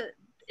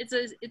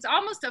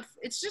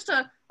 it's just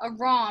a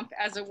romp,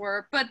 as it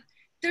were. But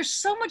there's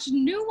so much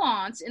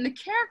nuance in the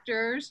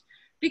characters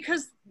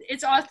because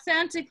it's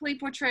authentically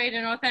portrayed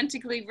and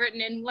authentically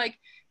written. And like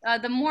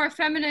the more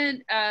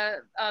feminine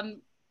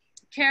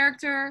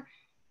character,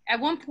 at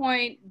one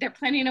point they're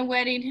planning a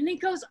wedding and he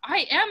goes,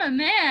 "I am a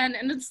man,"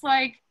 and it's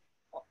like,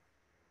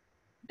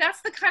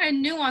 that's the kind of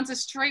nuance a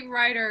straight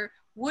writer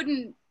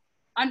wouldn't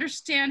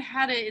understand,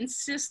 how to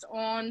insist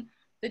on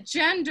the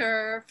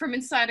gender from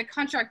inside a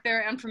contract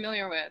they're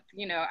unfamiliar with.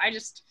 You know, I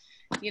just,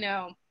 you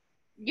know,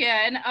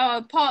 yeah. And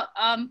Paul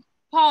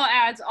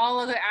adds all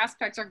other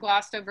aspects are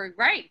glossed over,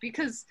 right?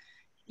 Because,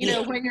 you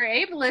know, when you're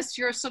ableist,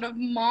 you're sort of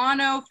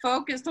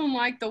mono-focused on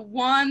like the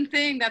one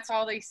thing, that's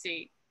all they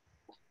see.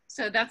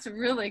 So that's a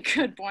really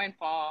good point,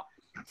 Paul.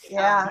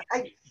 Yeah,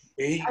 I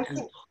think.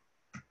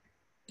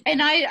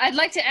 And I'd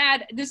like to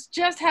add, this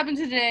just happened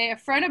today. A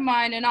friend of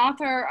mine, an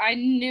author I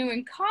knew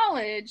in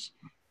college,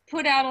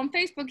 put out on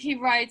Facebook, he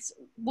writes,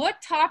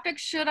 "What topic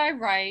should I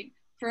write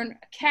for a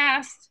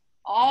cast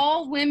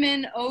all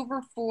women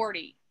over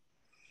 40?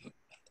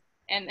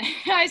 And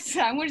I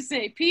want to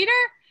say, Peter,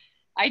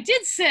 I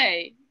did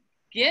say,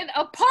 get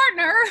a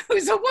partner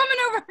who's a woman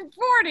over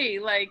 40.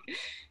 Like,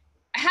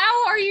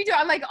 how are you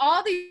doing? Like,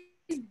 all these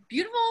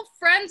beautiful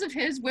friends of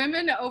his,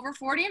 women over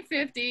 40 and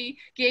 50,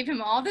 gave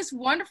him all this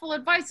wonderful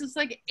advice. It's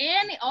like,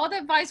 all the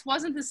advice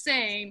wasn't the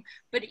same,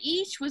 but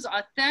each was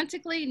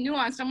authentically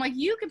nuanced. I'm like,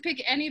 you can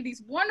pick any of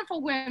these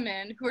wonderful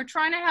women who are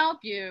trying to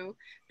help you,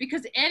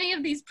 because any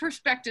of these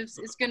perspectives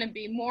is going to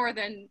be more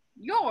than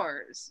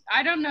yours.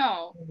 I don't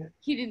know.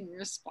 He didn't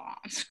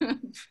respond.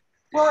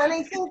 Well, and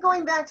I think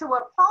going back to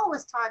what Paul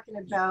was talking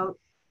about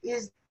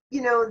is,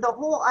 you know, the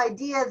whole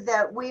idea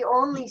that we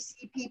only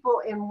see people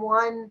in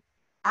one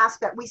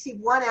aspect. We see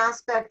one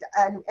aspect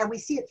and we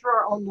see it through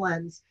our own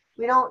lens.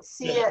 We don't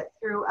see it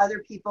through other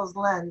people's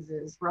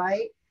lenses,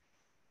 right?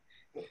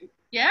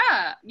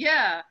 Yeah.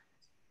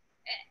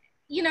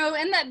 You know,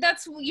 and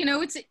that's, you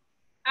know, it's,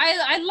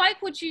 I like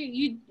what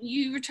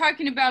you were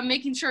talking about,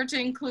 making sure to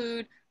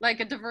include like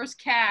a diverse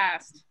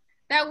cast.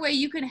 That way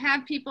you can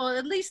have people,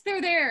 at least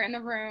they're there in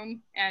the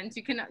room, and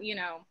you can, you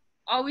know,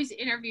 always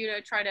interview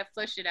to try to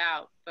flesh it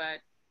out. But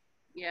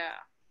yeah.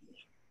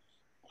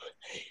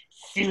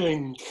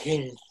 Sharon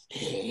says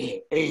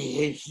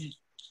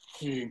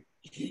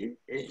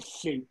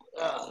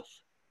off.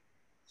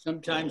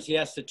 Sometimes he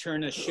has to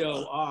turn a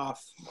show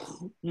off.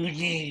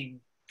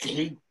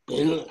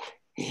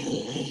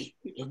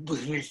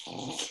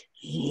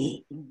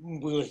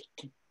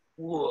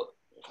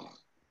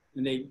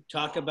 And they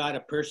talk about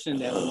a person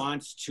that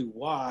wants to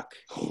walk,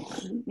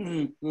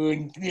 or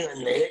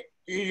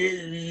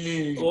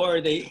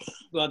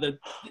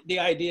the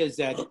idea is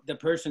that the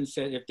person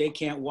said if they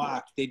can't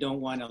walk, they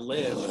don't want to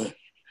live.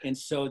 And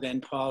so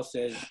then Paul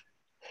says,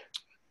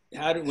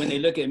 when they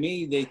look at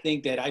me, they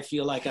think that I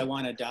feel like I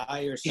want to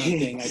die or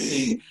something. I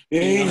think,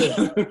 you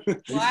know,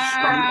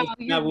 Wow, it's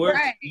not worth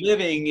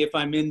living if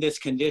I'm in this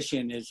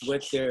condition, is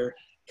what they're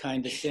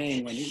kind of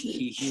saying when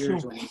he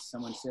hears when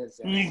someone says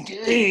that.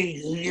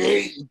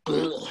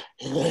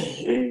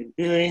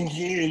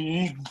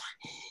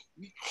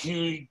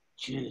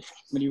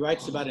 When he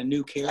writes about a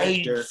new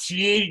character,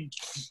 he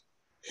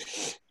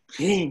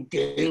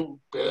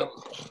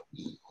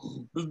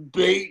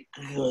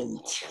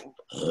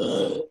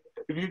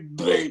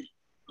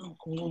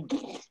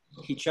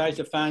tries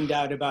to find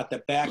out about the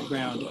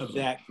background of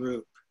that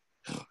group.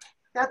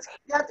 That's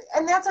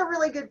a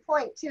really good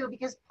point too,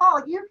 because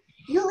Paul, you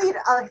lead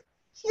a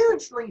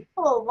hugely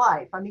full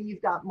life. I mean,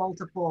 you've got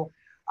multiple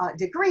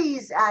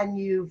degrees, and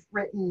you're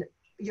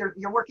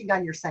working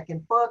on your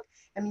second book.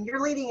 I mean, you're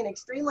leading an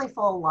extremely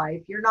full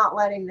life. You're not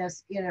letting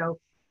this, you know,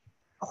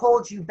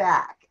 hold you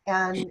back.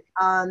 And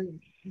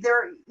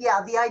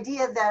the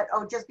idea that,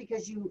 oh, just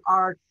because you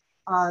are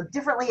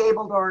differently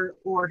abled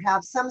or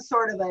have some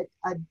sort of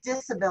a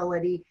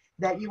disability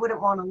that you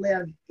wouldn't want to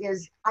live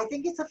I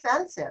think it's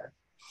offensive,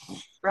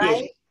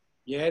 right?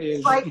 Yeah, it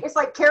is. It's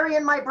like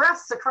carrying my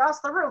breasts across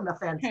the room,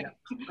 offensive,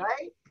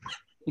 right?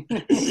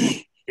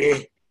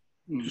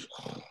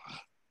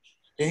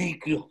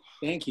 Thank you.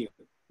 Thank you.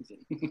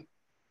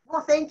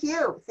 Well, thank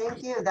you.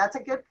 That's a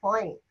good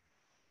point.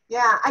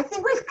 Yeah, I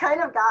think we've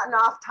kind of gotten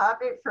off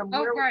topic from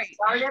where we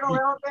started a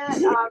little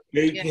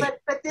bit.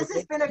 But this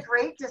has been a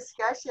great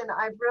discussion.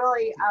 I've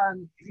really,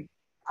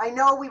 I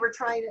know we were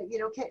trying to,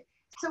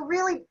 so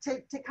really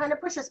to kind of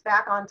push us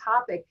back on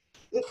topic,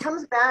 it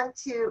comes back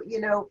to,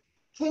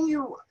 can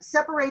you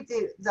separate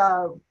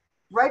the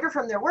writer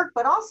from their work,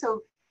 but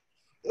also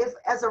if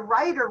as a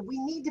writer, we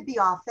need to be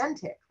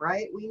authentic,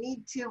 right? We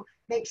need to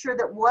make sure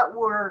that what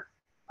we're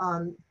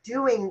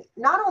doing,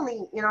 not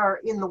only in our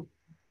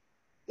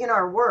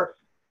work,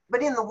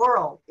 but in the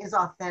world is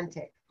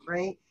authentic,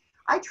 right?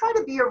 I try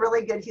to be a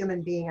really good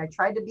human being. I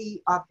try to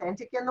be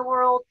authentic in the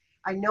world.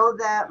 I know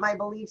that my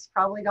beliefs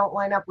probably don't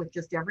line up with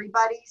just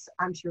everybody's.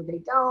 I'm sure they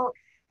don't.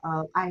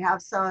 I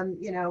have some,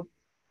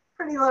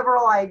 pretty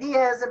liberal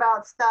ideas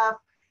about stuff,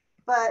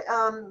 but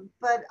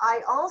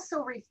I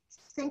also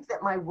think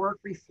that my work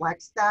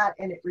reflects that,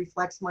 and it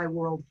reflects my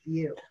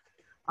worldview.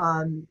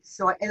 And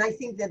I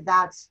think that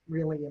that's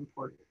really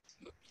important.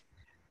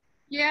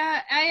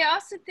 Yeah, I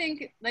also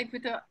think, like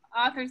with the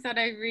authors that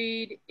I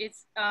read,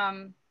 it's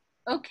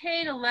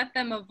okay to let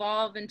them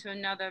evolve into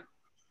another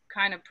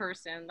kind of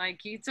person. I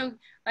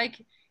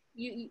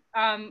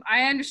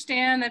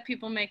understand that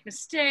people make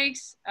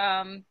mistakes.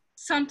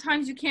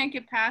 Sometimes you can't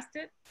get past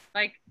it.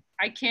 Like,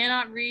 I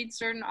cannot read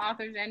certain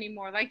authors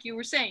anymore. Like you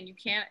were saying, you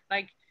can't,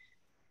 like,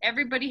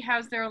 everybody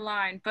has their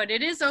line, but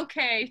it is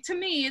okay. To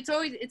me,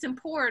 it's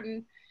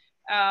important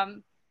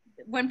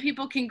when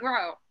people can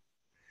grow.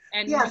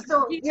 And yes,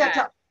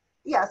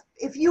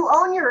 if you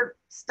own your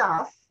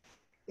stuff,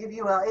 if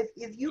you will,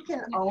 if you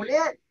can own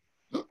it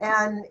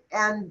and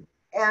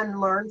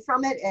learn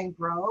from it and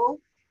grow,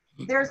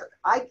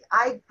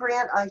 I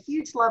grant a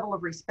huge level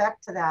of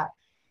respect to that.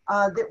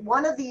 That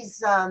one of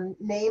these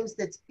names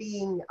that's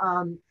being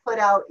put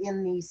out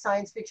in the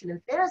science fiction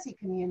and fantasy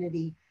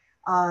community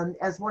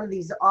as one of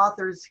these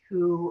authors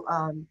who's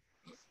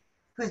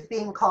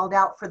being called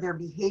out for their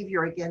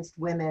behavior against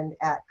women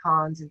at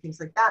cons and things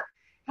like that,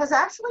 has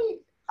actually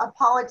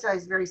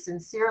apologized very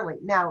sincerely.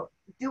 Now,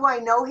 do I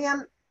know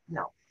him?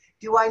 No.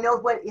 Do I know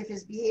if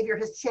his behavior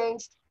has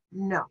changed?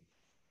 No.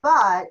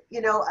 But,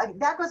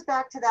 that goes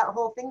back to that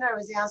whole thing that I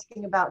was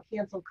asking about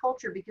cancel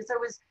culture, because I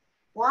was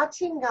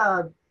watching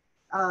a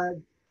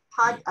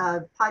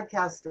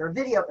podcast or a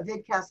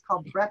vidcast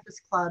called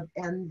Breakfast Club,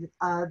 and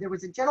there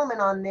was a gentleman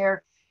on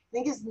there, I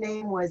think his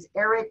name was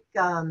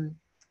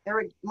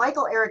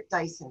Michael Eric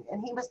Dyson,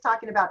 and he was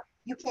talking about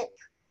you can't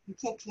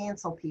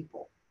cancel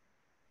people.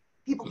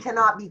 People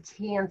cannot be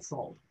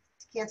canceled.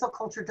 Cancel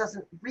culture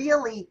doesn't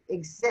really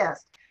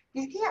exist.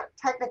 You can't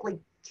technically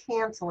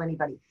cancel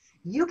anybody.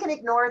 You can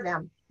ignore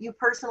them. You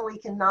personally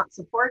cannot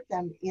support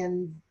them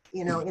in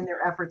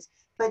their efforts,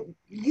 but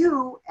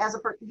you as a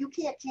person, you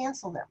can't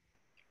cancel them.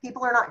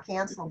 People are not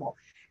cancelable.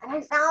 And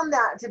I found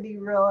that to be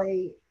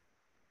really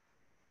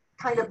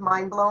kind of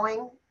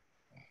mind-blowing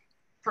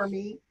for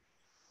me.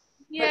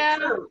 Yeah,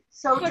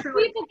 but true.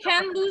 People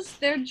can lose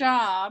their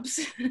jobs.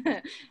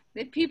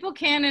 That people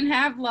can and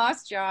have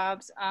lost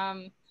jobs.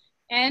 And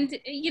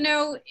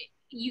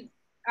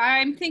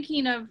I'm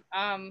thinking of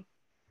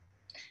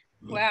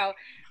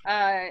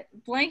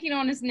blanking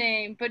on his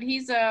name, but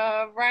he's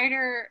a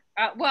writer.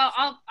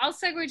 I'll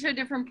segue to a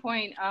different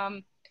point.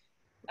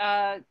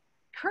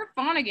 Kurt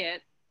Vonnegut,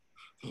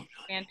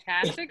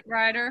 fantastic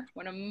writer,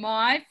 one of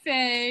my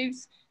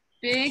faves,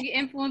 big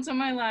influence on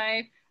my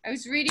life. I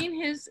was reading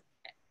his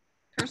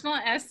personal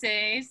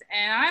essays,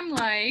 and I'm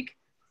like,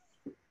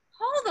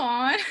 hold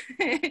on,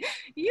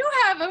 you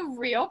have a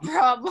real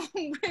problem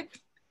with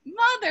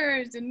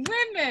mothers and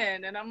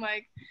women. And I'm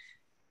like,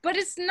 but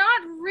it's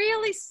not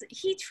really,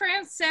 he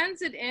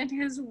transcends it in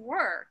his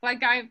work.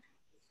 Like I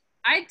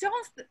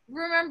don't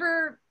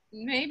remember,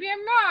 maybe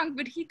I'm wrong,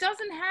 but he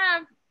doesn't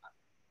have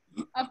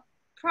a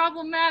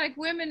problematic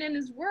women in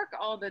his work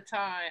all the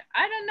time.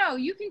 I don't know,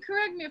 you can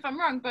correct me if I'm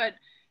wrong, but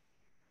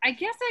I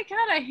guess I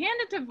kind of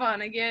handed to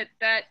Vonnegut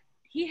that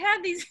he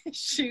had these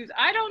issues.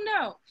 I don't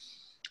know.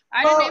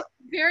 It's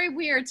very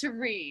weird to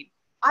read.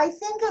 I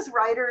think as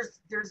writers,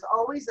 there's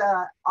always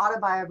a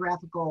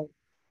autobiographical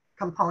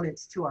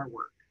components to our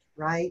work,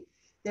 right?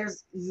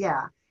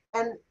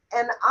 And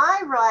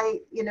I write,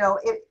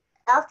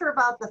 after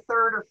about the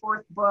third or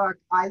fourth book,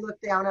 I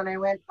looked down and I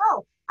went,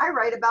 oh, I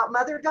write about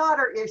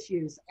mother-daughter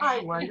issues.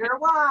 I wonder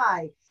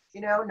why,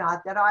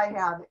 not that I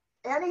have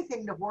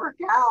anything to work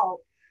out,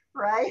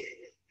 right?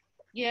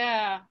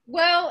 Yeah.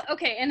 Well,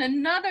 okay. And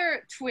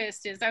another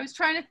twist is I was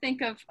trying to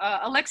think of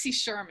Alexei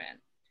Sherman.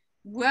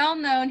 Well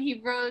known. He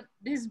wrote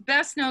his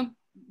best known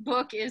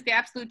book is The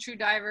Absolute True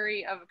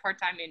Diary of a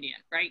Part-Time Indian,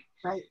 right?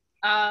 Right.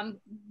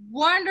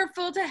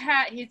 wonderful to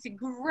have. He's a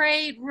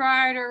great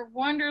writer,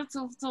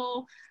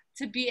 wonderful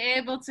to be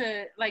able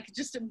to, like,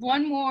 just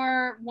one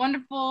more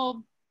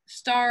wonderful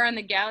star in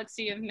the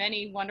galaxy of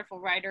many wonderful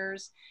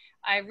writers.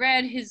 I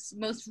read his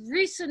most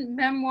recent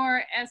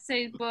memoir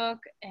essay book,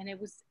 and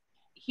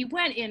he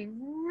went in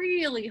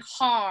really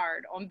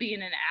hard on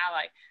being an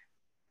ally,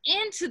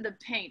 into the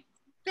paint,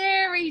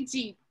 very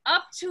deep,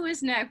 up to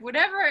his neck,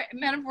 whatever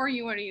metaphor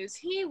you want to use.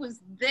 He was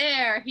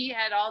there. He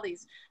had all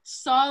these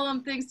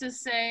solemn things to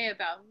say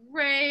about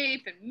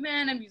rape and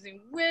men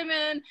abusing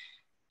women,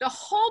 the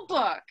whole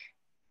book.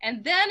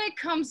 And then it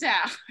comes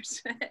out.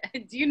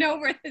 Do you know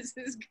where this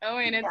is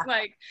going? It's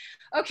like,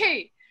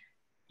 okay,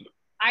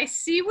 I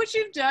see what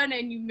you've done,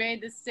 and you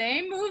made the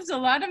same moves a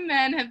lot of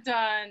men have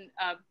done.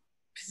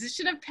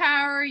 Position of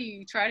power,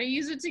 you try to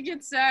use it to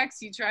get sex,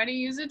 you try to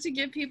use it to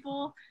get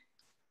people,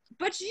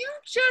 but you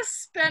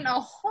just spent a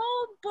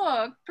whole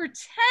book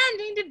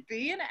pretending to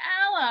be an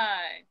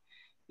ally.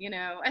 You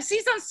know,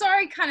 Aziz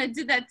Ansari kind of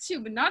did that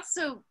too, but not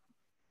so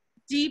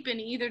deep in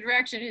either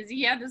direction.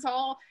 He had this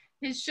whole,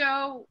 his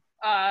show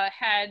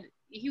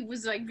he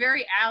was like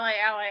very ally,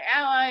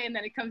 and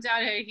then it comes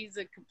out, hey, he's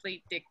a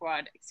complete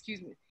dickwad.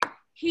 Excuse me.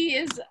 He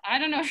is, I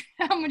don't know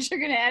how much you're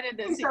going to edit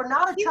this. So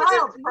not a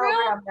child's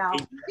program now.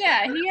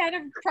 Yeah, he had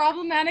a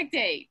problematic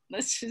date.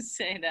 Let's just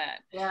say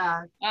that.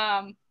 Yeah.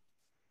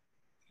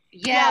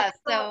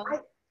 So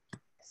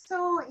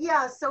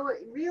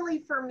really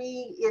for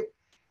me,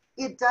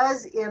 it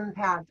does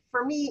impact.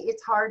 For me,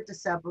 it's hard to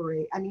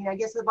separate. I mean, I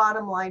guess the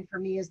bottom line for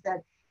me is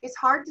that it's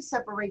hard to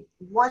separate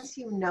once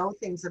you know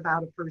things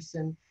about a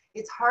person.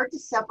 It's hard to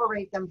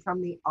separate them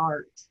from the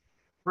art.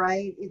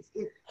 Right?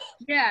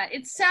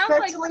 It sounds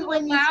like you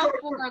allow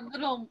for a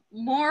little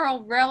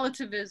moral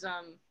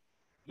relativism.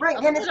 Right,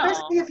 and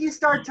especially if you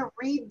start to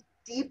read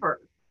deeper.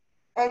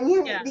 And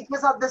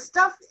because of the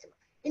stuff,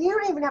 and you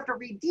don't even have to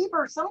read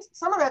deeper. Some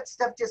of that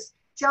stuff just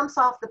jumps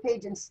off the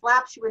page and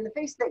slaps you in the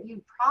face that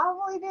you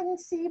probably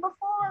didn't see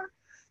before.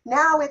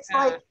 Now it's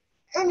like,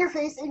 in your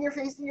face.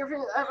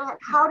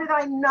 How did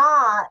I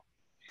not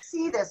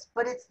see this?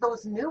 But it's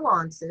those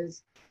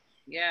nuances.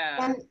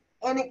 Yeah.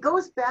 And it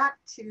goes back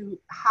to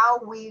how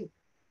we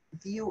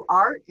view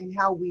art and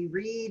how we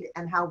read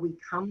and how we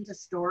come to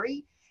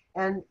story.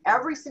 And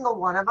every single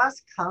one of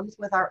us comes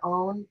with our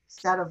own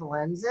set of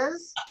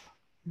lenses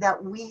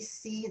that we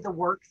see the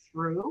work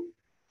through.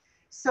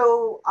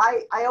 So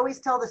I always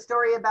tell the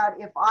story about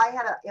if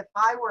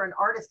I were an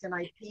artist and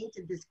I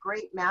painted this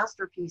great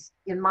masterpiece,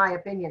 in my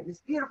opinion,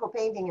 this beautiful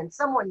painting, and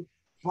someone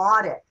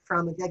bought it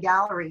from the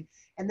gallery.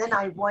 And then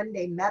I one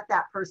day met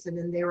that person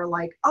and they were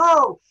like,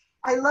 oh,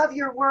 I love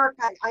your work.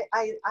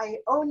 I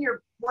own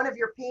one of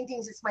your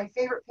paintings. It's my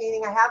favorite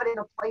painting. I have it in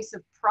a place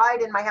of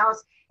pride in my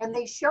house. And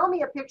they show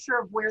me a picture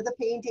of where the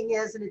painting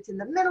is, and it's in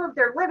the middle of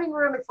their living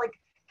room. It's like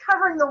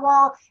covering the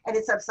wall, and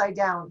it's upside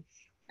down.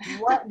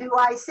 What do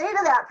I say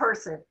to that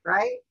person,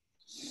 right?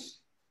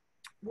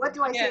 What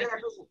do I say to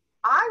that person?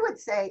 I would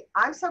say,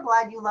 I'm so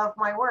glad you love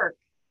my work.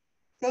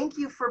 Thank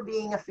you for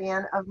being a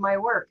fan of my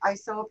work. I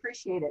so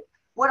appreciate it.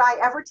 Would I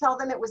ever tell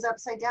them it was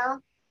upside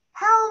down?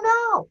 Hell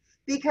no.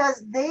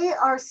 Because they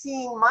are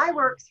seeing my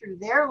work through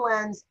their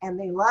lens and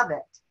they love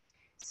it.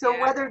 So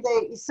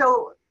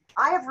so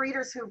I have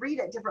readers who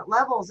read at different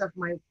levels of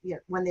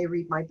when they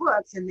read my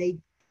books, and they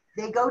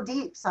go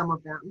deep, some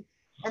of them,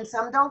 and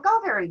some don't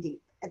go very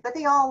deep, but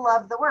they all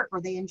love the work,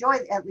 or they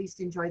at least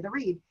enjoy the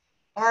read.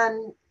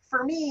 And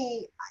for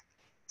me,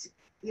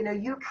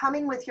 you're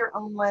coming with your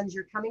own lens,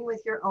 you're coming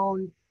with your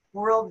own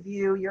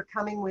worldview, you're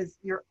coming with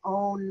your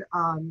own,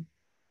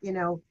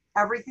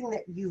 everything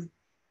that you've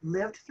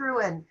lived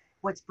through and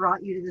what's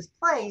brought you to this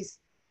place,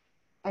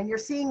 and you're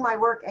seeing my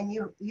work and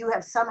you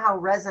have somehow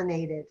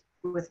resonated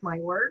with my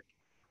work.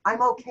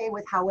 I'm okay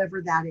with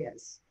however that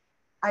is.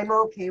 I'm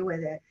okay with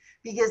it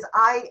because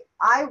I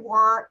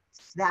want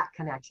that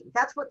connection.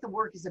 That's what the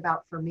work is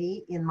about for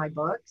me in my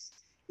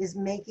books, is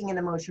making an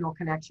emotional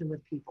connection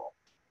with people.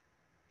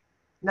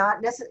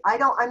 I'm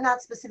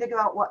not specific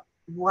about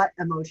what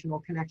emotional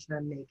connection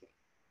I'm making.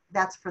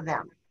 That's for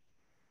them.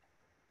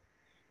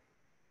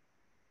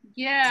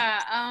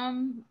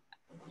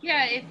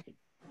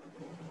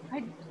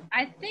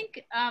 I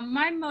think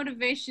my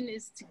motivation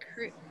is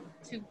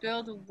to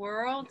build a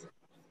world,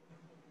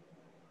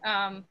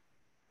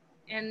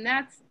 and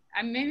that's,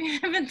 maybe I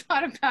haven't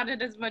thought about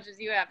it as much as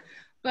you have,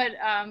 but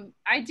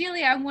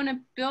ideally I want to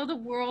build a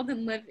world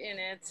and live in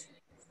it,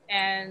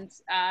 and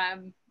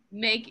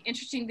make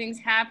interesting things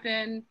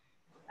happen.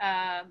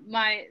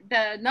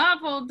 The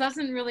novel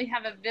doesn't really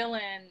have a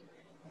villain,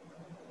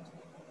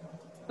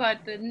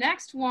 but the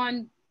next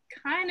one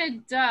kind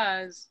of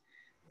does,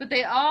 but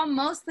they all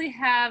mostly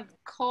have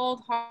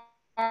cold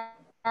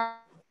heart.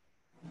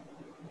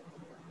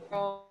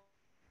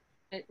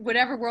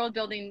 Whatever world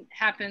building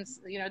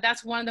happens,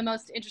 that's one of the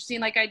most interesting.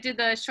 Like, I did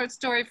the short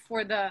story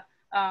for the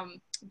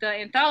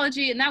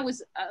anthology, and that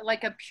was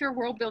like a pure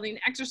world building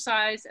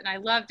exercise, and I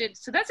loved it.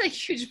 So that's a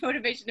huge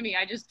motivation to me.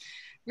 I just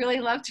really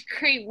love to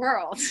create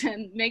worlds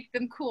and make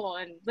them cool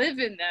and live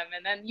in them.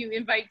 And then you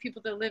invite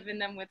people to live in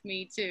them with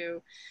me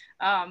too.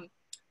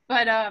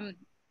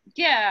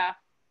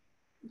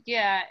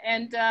 Yeah.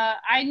 And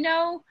I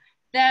know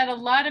that a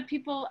lot of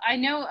people,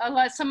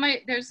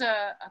 there's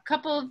a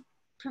couple of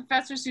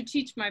professors who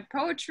teach my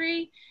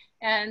poetry,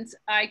 and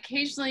I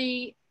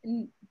occasionally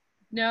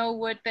know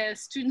what the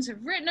students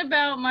have written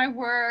about my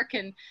work,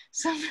 and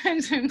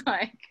sometimes I'm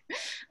like,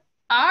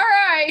 all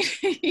right,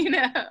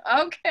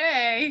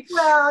 okay.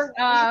 Well,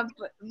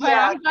 but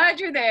I'm glad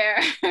you're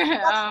there.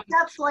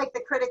 That's like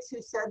the critics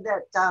who said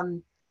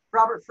that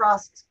Robert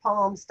Frost's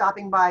poem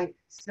 "Stopping by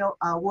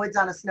Woods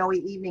on a Snowy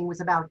Evening" was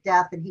about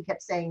death, and he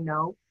kept saying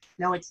no,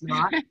 it's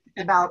not.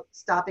 It's about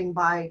stopping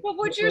by. But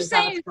what you're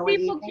saying is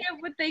people get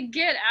what they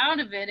get out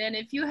of it, and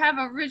if you have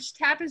a rich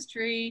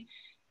tapestry,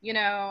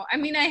 I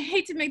mean, I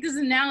hate to make this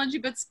analogy,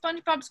 but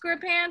SpongeBob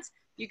SquarePants,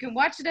 you can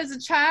watch it as a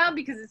child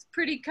because it's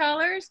pretty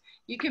colors.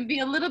 You can be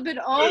a little bit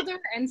older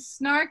and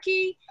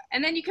snarky,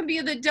 and then you can be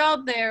an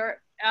adult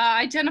there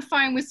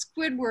identifying with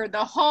Squidward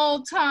the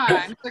whole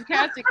time,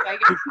 sarcastic.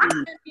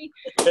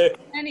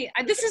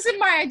 This isn't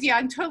my idea.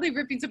 I'm totally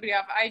ripping somebody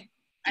off.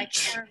 I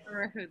can't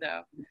remember who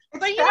though.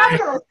 But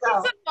it's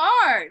piece of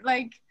art.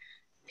 Like,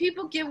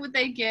 people get what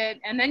they get,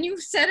 and then you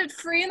set it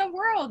free in the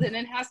world, and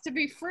it has to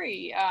be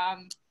free.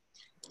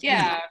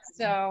 Yeah.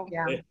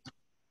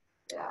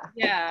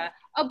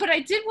 Oh, but I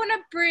did want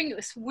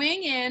to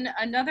swing in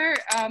another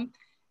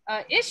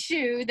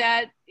issue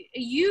that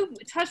you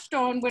touched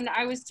on when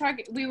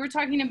we were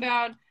talking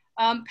about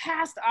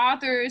past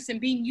authors and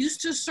being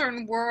used to a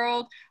certain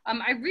world.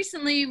 I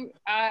recently,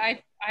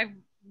 I've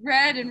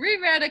read and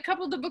reread a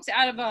couple of the books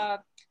out of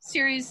a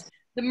series,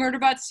 the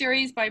Murderbot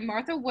series by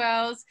Martha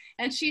Wells,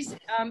 and she's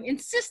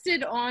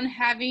insisted on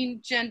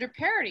having gender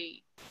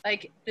parity.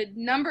 Like, the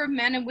number of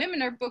men and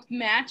women are both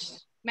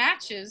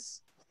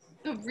matches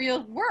the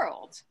real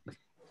world.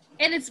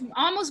 And it's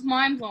almost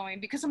mind-blowing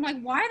because I'm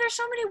like, why are there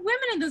so many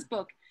women in this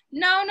book?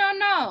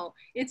 No.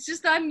 It's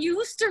just I'm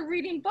used to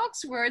reading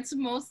books where it's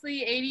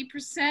mostly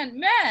 80%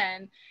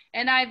 men.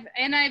 And I've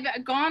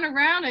gone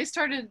around, I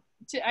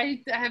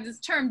have this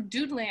term,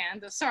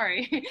 dudeland.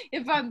 Sorry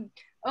if I'm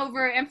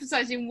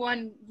overemphasizing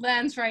one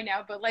lens right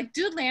now, but like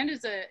Dudeland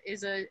is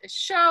a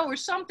show or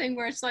something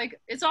where it's like,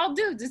 it's all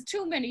dudes, it's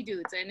too many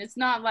dudes, and it's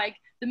not like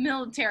the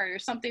military or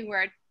something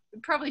where it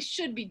probably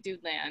should be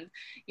Dudeland,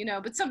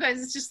 but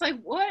sometimes it's just like,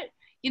 what?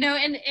 And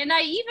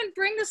I even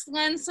bring this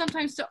lens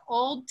sometimes to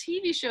old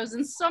TV shows,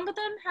 and some of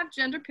them have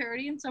gender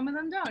parity and some of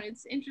them don't.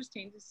 It's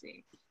interesting to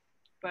see.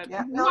 But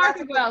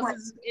Martha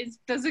Wells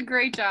does a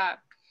great job.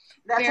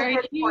 That's very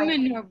a good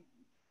human point.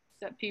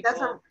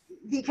 People.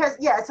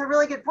 It's a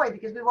really good point,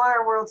 because we want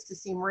our worlds to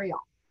seem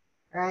real,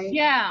 right?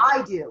 Yeah.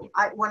 I do.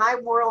 When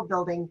I'm world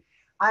building,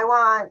 I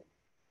want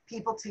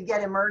people to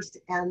get immersed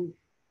and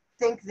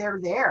think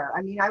they're there.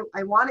 I mean,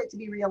 I want it to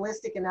be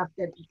realistic enough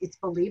that it's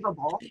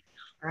believable,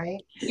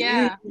 right?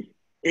 Yeah.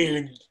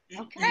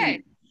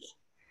 Okay.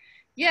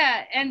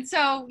 Yeah, and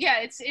so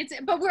it's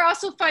but we're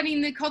also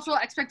fighting the cultural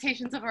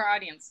expectations of our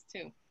audience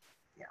too.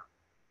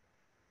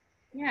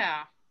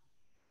 Yeah.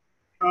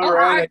 All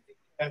right.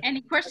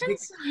 Any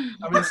questions?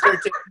 I'm going to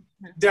start to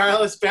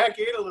dial us back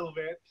in a little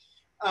bit.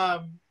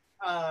 Paul,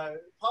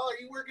 are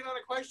you working on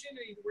a question?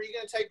 Were you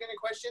going to type in a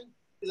question?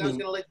 Because I was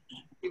going to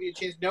give you a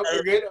chance. Nope,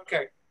 you're good?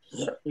 Okay.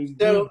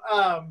 So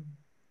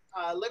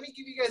let me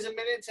give you guys a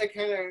minute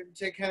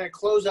to kind of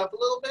close up a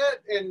little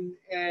bit,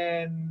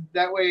 and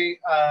that way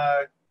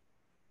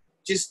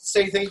just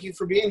say thank you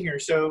for being here.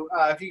 So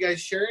if you guys,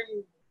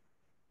 Sharon.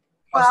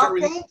 Well,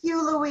 thank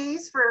you,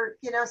 Louise, for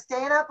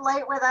staying up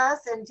late with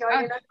us and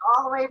joining us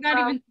all the way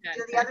from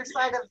the other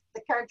side of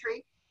the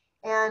country.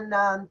 And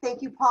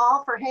thank you,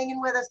 Paul, for hanging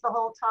with us the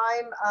whole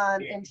time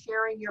and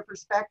sharing your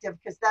perspective,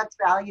 because that's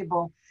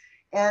valuable.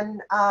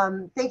 And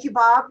thank you,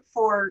 Bob,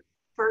 for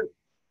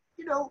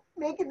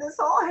making this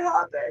all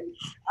happen.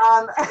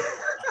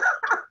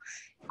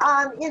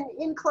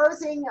 In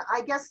closing,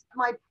 I guess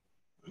my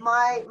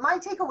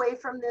takeaway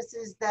from this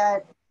is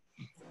that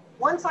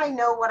once I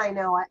know what I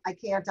know, I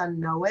can't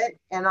unknow it.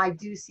 And I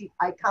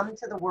come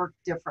to the work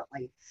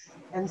differently.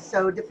 And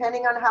so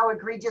depending on how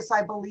egregious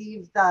I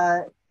believe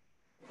the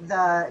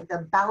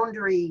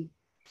boundary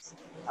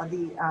of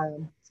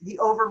the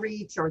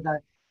overreach or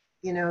the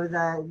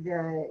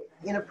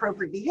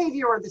inappropriate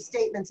behavior or the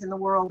statements in the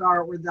world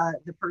are, or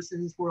the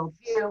person's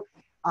worldview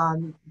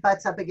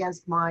butts up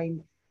against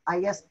mine,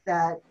 I guess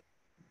that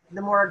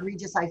the more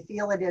egregious I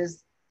feel it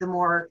is, the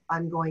more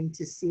I'm going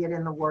to see it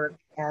in the work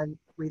and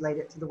relate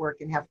it to the work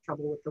and have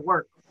trouble with the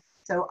work.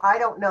 So I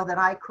don't know that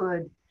I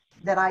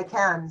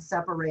can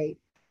separate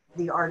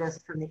the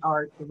artist from the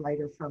art, the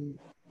writer from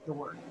the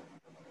work.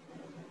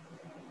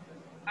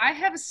 I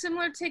have a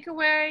similar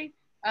takeaway.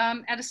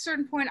 At a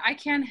certain point, I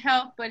can't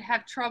help but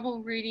have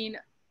trouble reading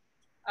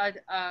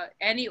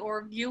any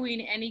or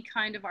viewing any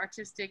kind of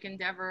artistic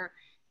endeavor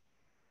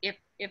if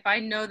I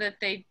know that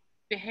they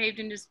behaved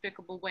in a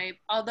despicable way,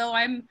 although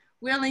I'm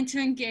willing to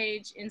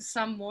engage in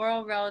some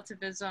moral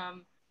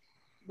relativism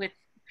with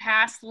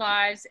past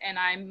lives, and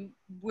I'm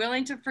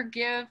willing to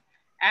forgive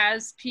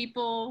as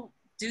people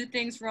do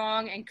things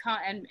wrong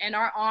and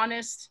are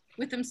honest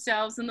with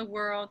themselves and the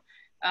world.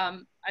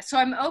 So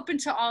I'm open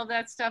to all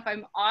that stuff.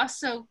 I'm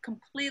also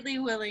completely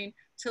willing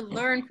to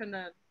learn from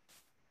the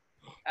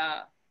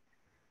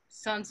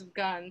Sons of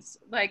Guns.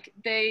 Like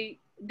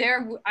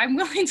I'm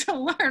willing to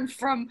learn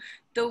from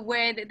the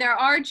way that there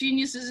are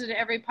geniuses in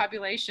every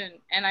population,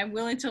 and I'm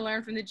willing to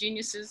learn from the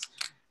geniuses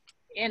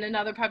in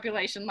another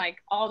population, like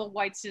all the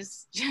white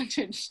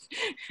cisgendered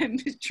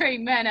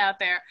straight men out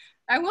there.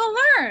 I will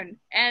learn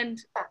and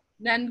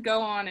then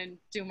go on and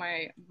do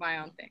my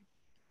own thing.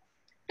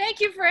 Thank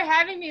you for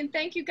having me, and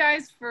thank you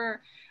guys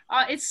for,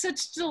 it's such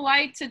a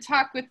delight to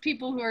talk with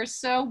people who are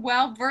so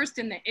well versed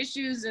in the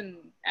issues and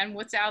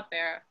what's out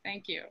there.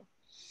 Thank you.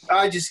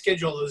 I just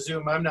scheduled a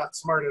Zoom. I'm not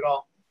smart at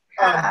all.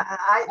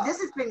 This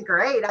has been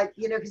great.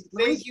 Because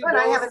Louise, you and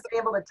I haven't been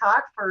able to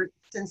talk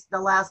since the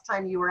last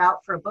time you were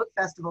out for a book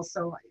festival.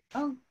 So.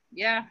 Oh,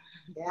 yeah.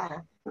 Yeah.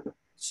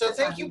 So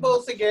thank you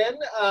both again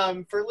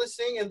for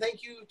listening, and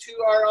thank you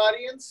to our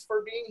audience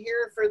for being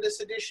here for this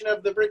edition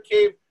of the Brick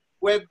Cave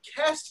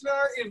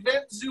Webcastinar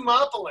Event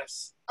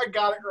Zoomopolis. I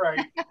got it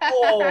right.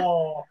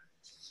 Oh.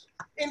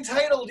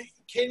 Entitled,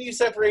 Can You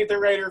Separate the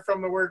Writer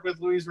from the Work with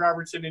Louise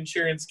Robertson and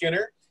Sharon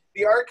Skinner?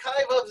 The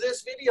archive of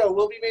this video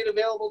will be made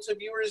available to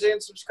viewers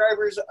and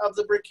subscribers of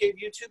the Brick Cave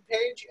YouTube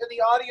page, and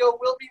the audio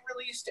will be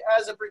released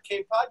as a Brick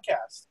Cave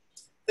podcast.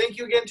 Thank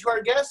you again to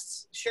our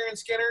guests, Sharon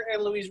Skinner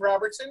and Louise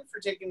Robertson, for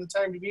taking the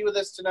time to be with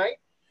us tonight.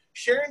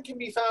 Sharon can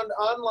be found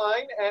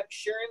online at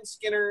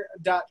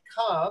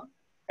sharonskinner.com,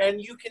 and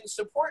you can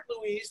support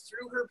Louise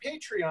through her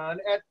Patreon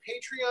at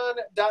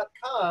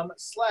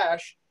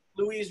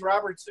patreon.com/Louise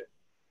Robertson.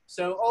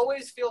 So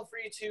always feel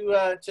free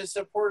to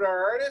support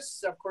our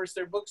artists. Of course,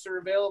 their books are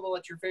available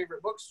at your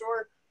favorite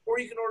bookstore, or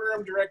you can order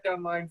them direct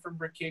online from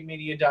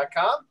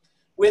brickcavemedia.com.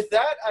 With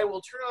that, I will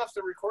turn off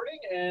the recording,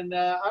 and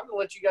I'm going to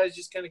let you guys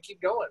just kind of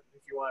keep going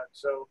if you want.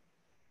 So,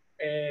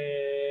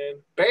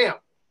 and bam.